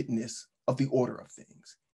groundedness of the order of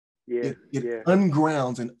things. It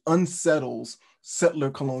ungrounds and unsettles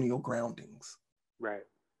settler colonial groundings. Right.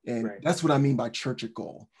 And that's what I mean by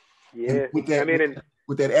churchical. Yeah. With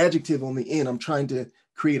that adjective on the end, I'm trying to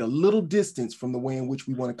create a little distance from the way in which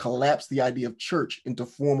we want to collapse the idea of church into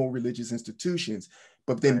formal religious institutions,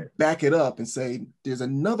 but then back it up and say, there's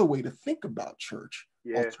another way to think about church,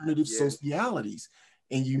 alternative socialities.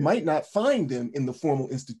 And you might not find them in the formal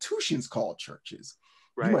institutions called churches.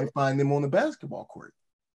 Right. You might find them on the basketball court.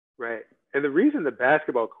 Right. And the reason the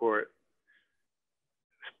basketball court,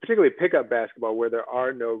 particularly pickup basketball, where there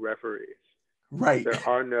are no referees, right, there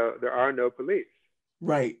are no police,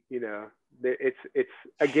 right, it's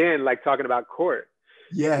again like talking about court.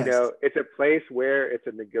 Yes. It's a place where it's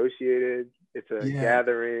a negotiated, it's a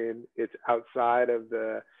gathering, it's outside of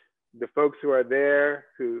the folks who are there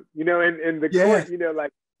who, in the court,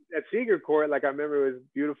 like at Seeger Court, like I remember it was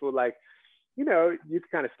beautiful, like, you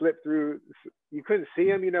could kind of slip through, you couldn't see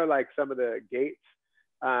them, like some of the gates,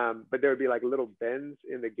 but there would be like little bends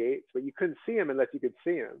in the gates, but you couldn't see them unless you could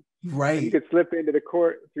see them. Right. And you could slip into the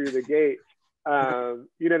court through the gates.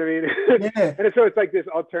 You know what I mean? Yeah. And so it's like this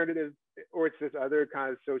alternative, or it's this other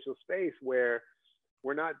kind of social space where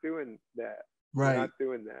we're not doing that. Right. We're not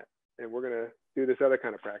doing that. And we're going to do this other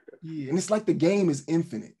kind of practice. Yeah. And it's like the game is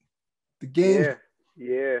infinite. The game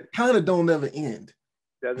kind of don't ever end.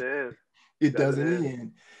 Doesn't end. It doesn't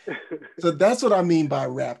end. So that's what I mean by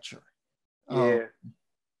rapture. Yeah.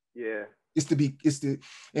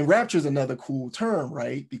 And rapture is another cool term,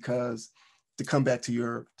 right? Because to come back to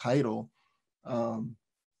your title,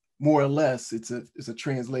 more or less, it's a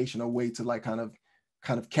translation, a way to like kind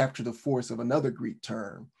of capture the force of another Greek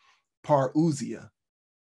term, parousia,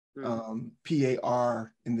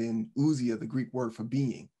 P-A-R, and then ousia, the Greek word for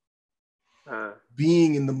being.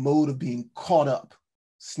 Being in the mode of being caught up,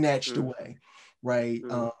 snatched away, right?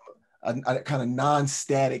 A kind of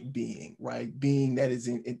non-static being, right? Being that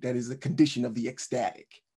is a condition of the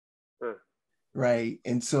ecstatic, right?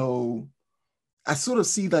 And so I sort of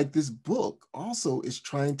see like this book also is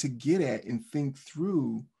trying to get at and think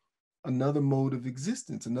through another mode of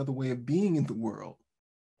existence, another way of being in the world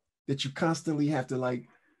that you constantly have to like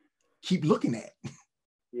keep looking at.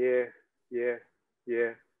 Yeah.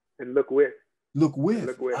 And look with.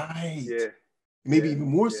 Right. Yeah. Maybe even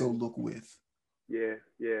more so look with. Yeah.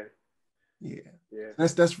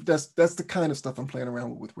 That's the kind of stuff I'm playing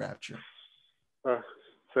around with rapture. Oh,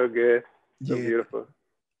 so good. So beautiful.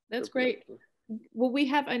 That's great. Well,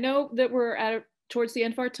 I know that we're towards the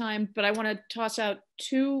end of our time, but I want to toss out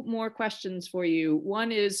two more questions for you.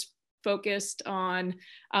 One is focused on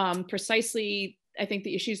precisely, I think,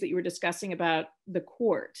 the issues that you were discussing about the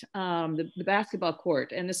court, the basketball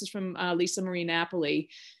court. And this is from Lisa Marie Napoli.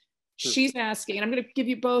 She's asking, and I'm going to give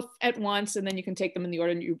you both at once, and then you can take them in the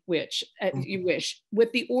order you wish.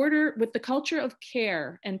 With the culture of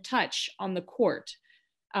care and touch on the court,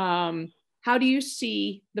 how do you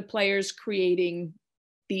see the players creating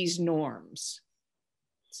these norms?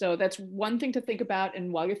 So that's one thing to think about.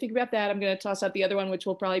 And while you're thinking about that, I'm going to toss out the other one, which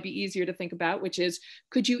will probably be easier to think about, which is,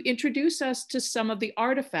 could you introduce us to some of the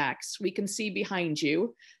artifacts we can see behind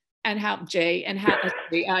you, and how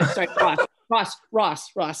Ross,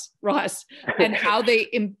 and how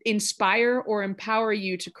they inspire or empower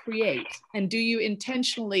you to create, and do you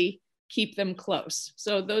intentionally keep them close?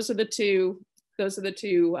 So those are the two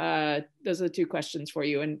questions for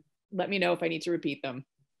you, and let me know if I need to repeat them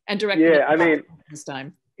and direct them. I mean, this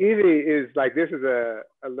time. Easy is like, this is a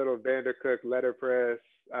little Vandercook letterpress.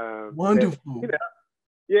 Wonderful. And,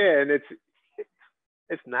 and it's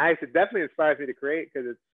nice. It definitely inspires me to create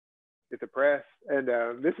because it's a press. And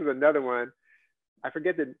this is another one. I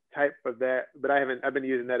forget the type of that, but I've been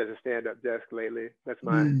using that as a stand-up desk lately. That's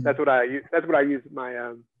what I use. That's what I use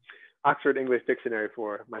my Oxford English Dictionary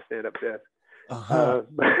for, my stand-up desk.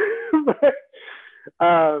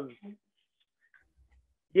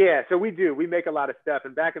 Yeah, so we make a lot of stuff.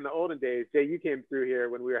 And back in the olden days, Jay, you came through here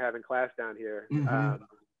when we were having class down here.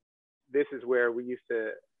 This is where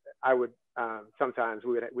sometimes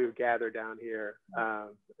we would gather down here,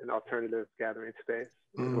 an alternative gathering space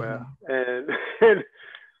as well. And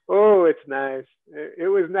oh, it's nice. It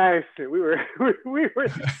was nice. We were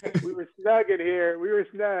snug in here. We were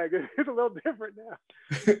snug. It's a little different now.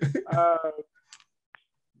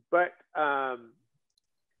 But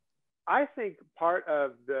I think part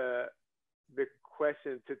of the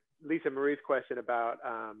question, to Lisa Marie's question about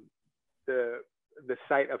the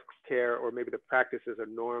site of care, or maybe the practices or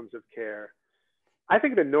norms of care, I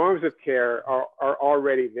think the norms of care are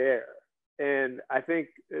already there. And I think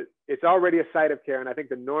it's already a site of care, and I think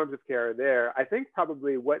the norms of care are there. I think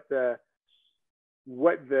probably I'll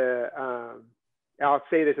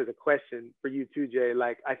say this as a question for you too, Jay.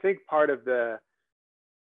 Like, I think part of the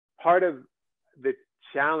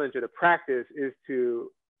challenge or the practice is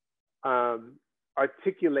to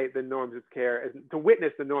articulate the norms of care, to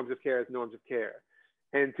witness the norms of care as norms of care,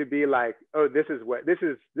 and to be like, oh, this is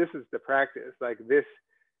the practice. Like, this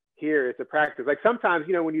here, it's a practice. Like, sometimes,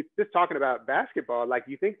 when you just talking about basketball, like,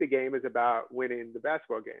 you think the game is about winning the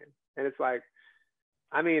basketball game, and it's like,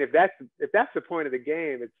 I mean, if that's the point of the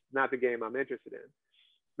game, it's not the game I'm interested in.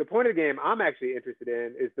 The point of the game I'm actually interested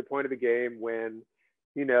in is the point of the game when,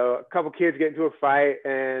 a couple kids get into a fight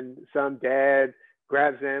and some dad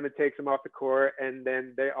grabs them and takes them off the court, and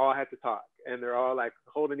then they all have to talk, and they're all like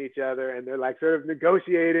holding each other, and they're like sort of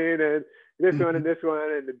negotiating, and this one and this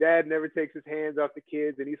one, and the dad never takes his hands off the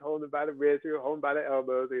kids, and he's holding them by the wrists, or holding by the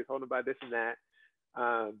elbows, or he's holding them by this and that.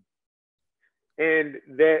 And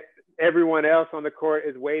that everyone else on the court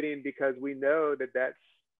is waiting, because we know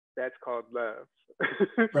that's called love.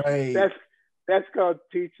 Right. That's called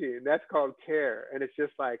teaching. That's called care. And it's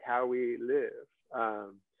just like how we live.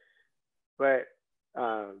 But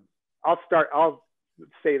I'll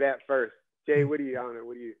say that first. Jay, what do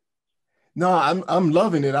you? No, I'm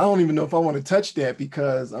loving it. I don't even know if I want to touch that,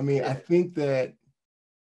 because I mean, I think that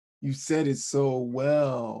you said it so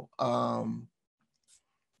well.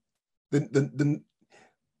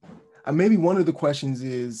 Maybe one of the questions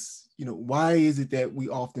is, why is it that we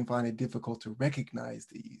often find it difficult to recognize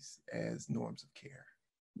these as norms of care?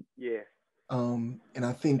 Yeah. And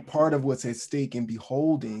I think part of what's at stake in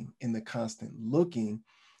beholding, in the constant looking,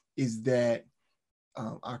 is that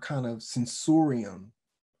our kind of sensorium,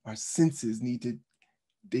 our senses need to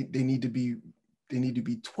be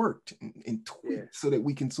twerked and tweaked, so that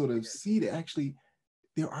we can sort of see that actually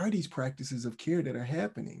there are these practices of care that are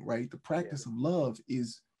happening, right? The practice of love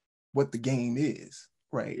is what the game is,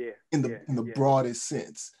 right? In the broadest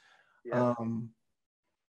sense.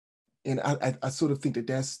 And I sort of think that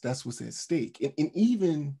that's what's at stake. And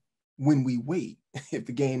even when we wait, if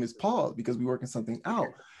the game is paused because we're working something out,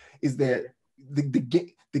 is that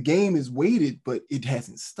the game is weighted, but it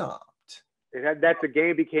hasn't stopped.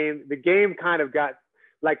 The game kind of got,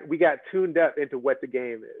 like, we got tuned up into what the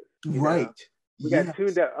game is. Right. We got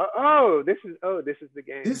tuned up. This is the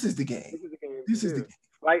game. This is the game. This is the game. This is the game.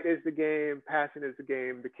 flight is the game, passing is the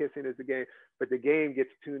game, the kissing is the game, but the game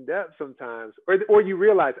gets tuned up sometimes, or you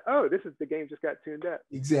realize, oh, the game just got tuned up.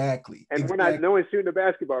 Exactly. And no one's shooting a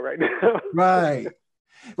basketball right now. Right.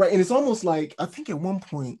 Right. And it's almost like, I think at one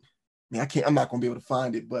point, I'm not going to be able to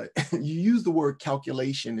find it, but you use the word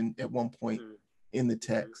calculation at one point in the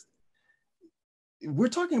text. We're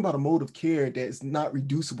talking about a mode of care that is not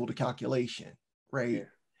reducible to calculation, right? Yeah.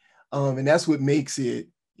 And that's what makes it,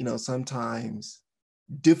 sometimes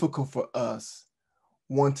difficult for us,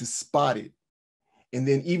 one, to spot it. And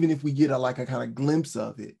then even if we get a kind of glimpse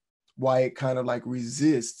of it, why it kind of like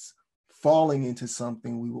resists falling into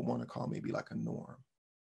something we would want to call maybe like a norm.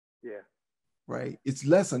 Yeah. Right? It's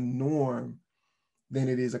less a norm than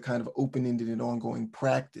it is a kind of open-ended and ongoing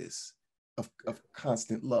practice of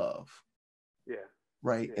constant love. Yeah.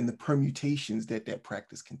 Right. Yeah. And the permutations that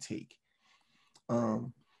practice can take.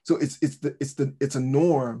 So it's a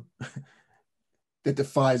norm that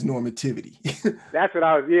defies normativity. That's what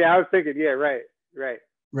I was thinking. Yeah, right.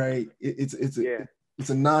 Right. It's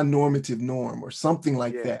a non-normative norm or something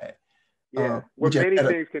like that. Yeah. Where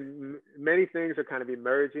many things are kind of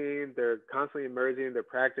emerging. They're constantly emerging. They're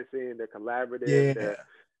practicing. They're collaborative. Yeah.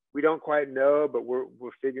 We don't quite know, but we're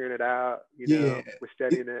figuring it out. We're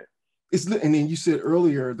studying it. And then you said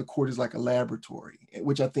earlier, the court is like a laboratory,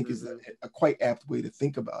 which I think is a quite apt way to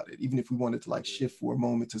think about it. Even if we wanted to like shift for a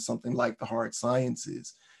moment to something like the hard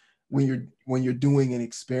sciences, when you're doing an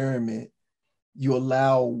experiment, you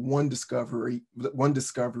allow one discovery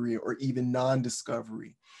or even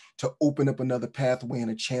non-discovery to open up another pathway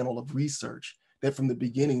and a channel of research that from the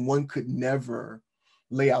beginning, one could never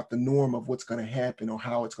lay out the norm of what's going to happen or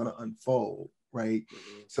how it's going to unfold. Right.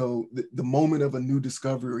 So the moment of a new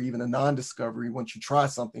discovery or even a non-discovery, once you try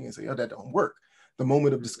something and say, oh, that don't work, the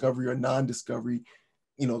moment of discovery or non-discovery,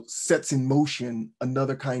 sets in motion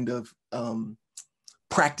another kind of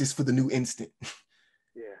practice for the new instant.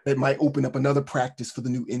 That might open up another practice for the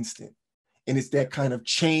new instant. And it's that kind of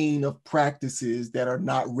chain of practices that are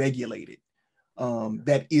not regulated.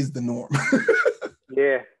 That is the norm.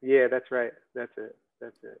 Yeah, that's right. That's it.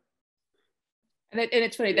 And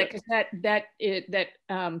it's funny that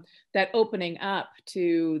opening up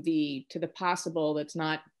to the possible that's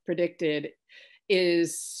not predicted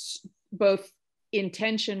is both in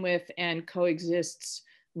tension with and coexists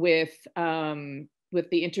with the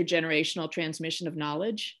intergenerational transmission of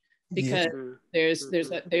knowledge, because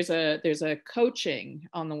there's a coaching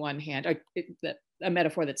on the one hand, a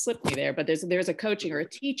metaphor that slipped me there, but there's a coaching or a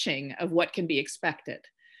teaching of what can be expected,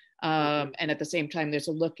 and at the same time there's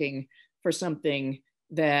a looking for something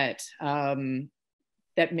that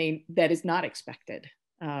is not expected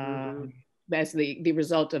as the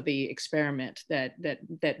result of the experiment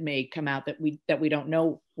that may come out that we don't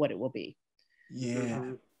know what it will be.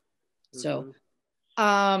 So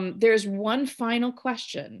there's one final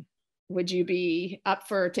question. Would you be up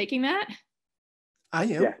for taking that? I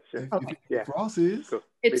am. Yeah, sure. Okay. If Ross is. Cool.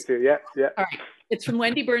 Me too. Yeah. All right. It's from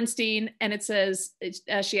Wendy Bernstein, and it says,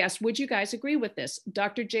 she asked, would you guys agree with this?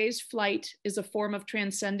 Dr. J's flight is a form of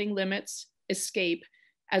transcending limits, escape,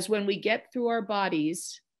 as when we get through our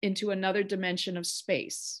bodies into another dimension of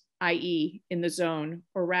space, i.e. in the zone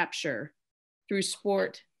or rapture, through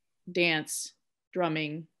sport, dance,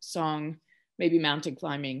 drumming, song, maybe mountain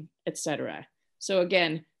climbing, etc. So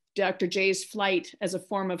again, Dr. J's flight as a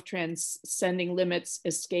form of transcending limits,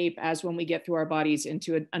 escape, as when we get through our bodies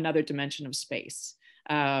into another dimension of space,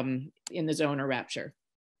 in the zone or rapture.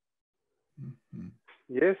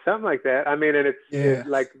 Yeah, something like that. I mean, and it's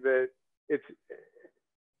like it's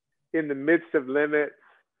in the midst of limits,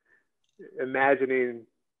 imagining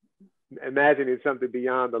something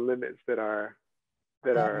beyond the limits that are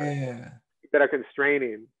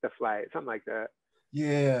constraining the flight, something like that.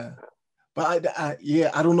 Yeah. But I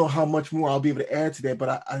don't know how much more I'll be able to add to that,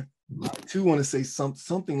 but I too want to say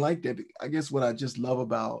something like that. I guess what I just love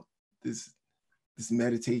about this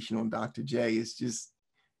meditation on Dr. J is just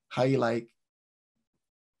how you like,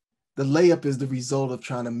 the layup is the result of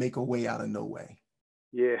trying to make a way out of no way.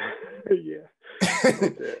 Yeah.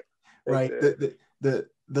 Right. The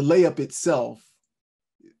layup itself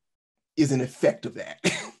is an effect of that.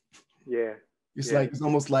 Yeah. It's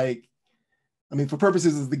almost like, I mean, for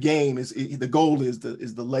purposes of the game, the goal is the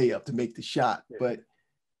layup to make the shot. Yeah. But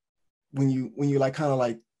when you like kind of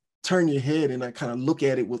like turn your head and like kind of look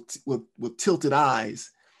at it with tilted eyes,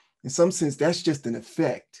 in some sense, that's just an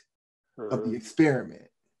effect of the experiment.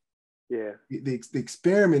 Yeah. The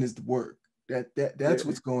experiment is the work. That's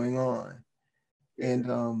what's going on. Yeah.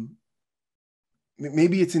 And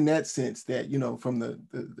maybe it's in that sense that, from the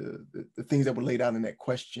things that were laid out in that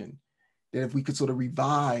question, that if we could sort of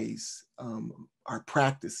revise our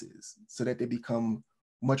practices so that they become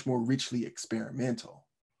much more richly experimental,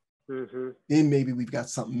 then maybe we've got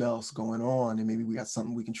something else going on, and maybe we got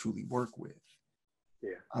something we can truly work with.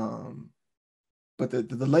 But the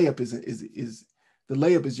layup is the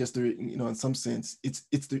layup is just the, you know, in some sense, it's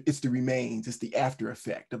the remains, it's the after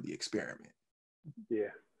effect of the experiment.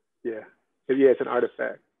 It's an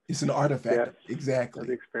artifact. It's an artifact, exactly. Of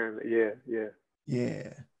the experiment,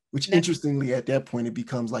 yeah. Which interestingly, at that point, it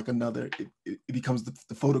becomes like another, it becomes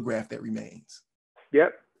the photograph that remains.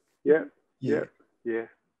 Yep. Which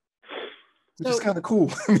is kind of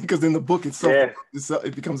cool, because in the book itself,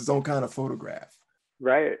 it becomes its own kind of photograph.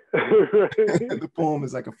 Right. The poem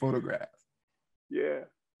is like a photograph. Yeah.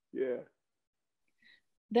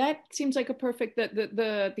 That seems like a perfect,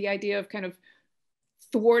 the idea of kind of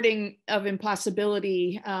thwarting of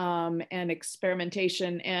impossibility and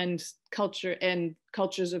experimentation and culture and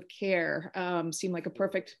cultures of care seem like a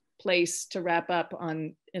perfect place to wrap up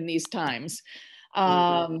on in these times.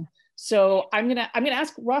 So I'm gonna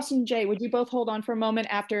ask Ross and Jay, would you both hold on for a moment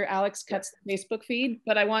after Alex cuts the Facebook feed?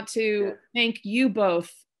 But I want to thank you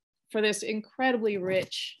both for this incredibly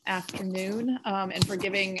rich afternoon and for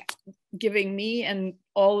giving me and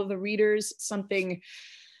all of the readers something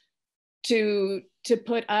to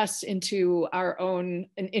put us into our own,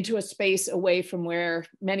 into a space away from where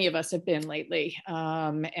many of us have been lately,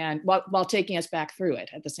 and while taking us back through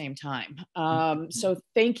it at the same time. So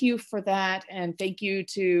thank you for that, and thank you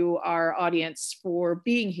to our audience for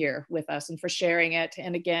being here with us and for sharing it.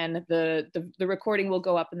 And again, the recording will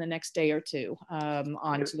go up in the next day or two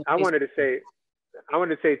onto the Facebook. I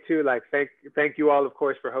wanted to say too, like, thank you all, of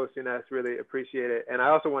course, for hosting us. Really appreciate it. And I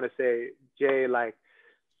also want to say, Jay, like,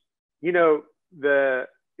 you know,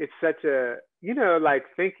 it's such a, you know, like,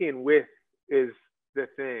 thinking with is the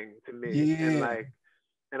thing to me.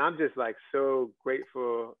 And I'm just like so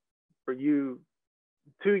grateful for you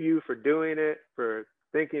for doing it, for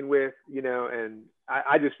thinking with, you know, and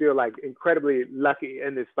I just feel like incredibly lucky.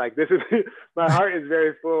 And it's like, this is, my heart is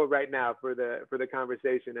very full right now for the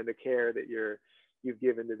conversation and the care that you've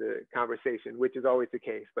given to the conversation, which is always the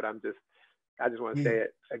case, but I just want to say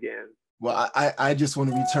it again. Well, I just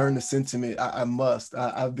want to return the sentiment. I must.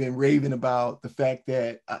 I've been raving about the fact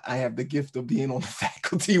that I have the gift of being on the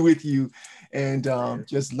faculty with you, and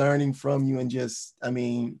just learning from you. And just, I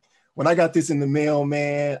mean, when I got this in the mail,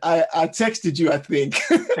 man, I texted you, I think.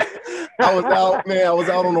 I was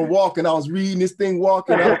out on a walk, and I was reading this thing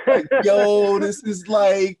walking. I was like, yo, this is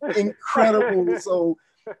like incredible. So,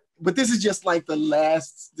 but this is just like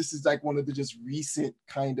this is like one of the just recent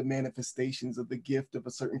kind of manifestations of the gift of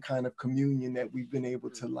a certain kind of communion that we've been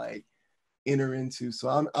able to like enter into.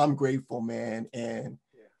 So I'm grateful, man. And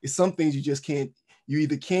it's some things you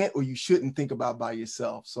either can't or you shouldn't think about by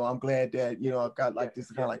yourself. So I'm glad that, you know, I've got like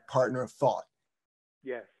this kind of like partner of thought.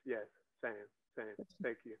 Yes. Same.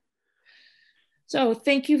 Thank you. So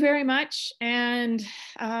thank you very much. And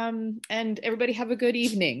everybody have a good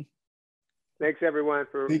evening. Thanks everyone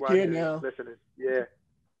for Take watching care now. and listening. Yeah.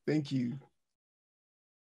 Thank you.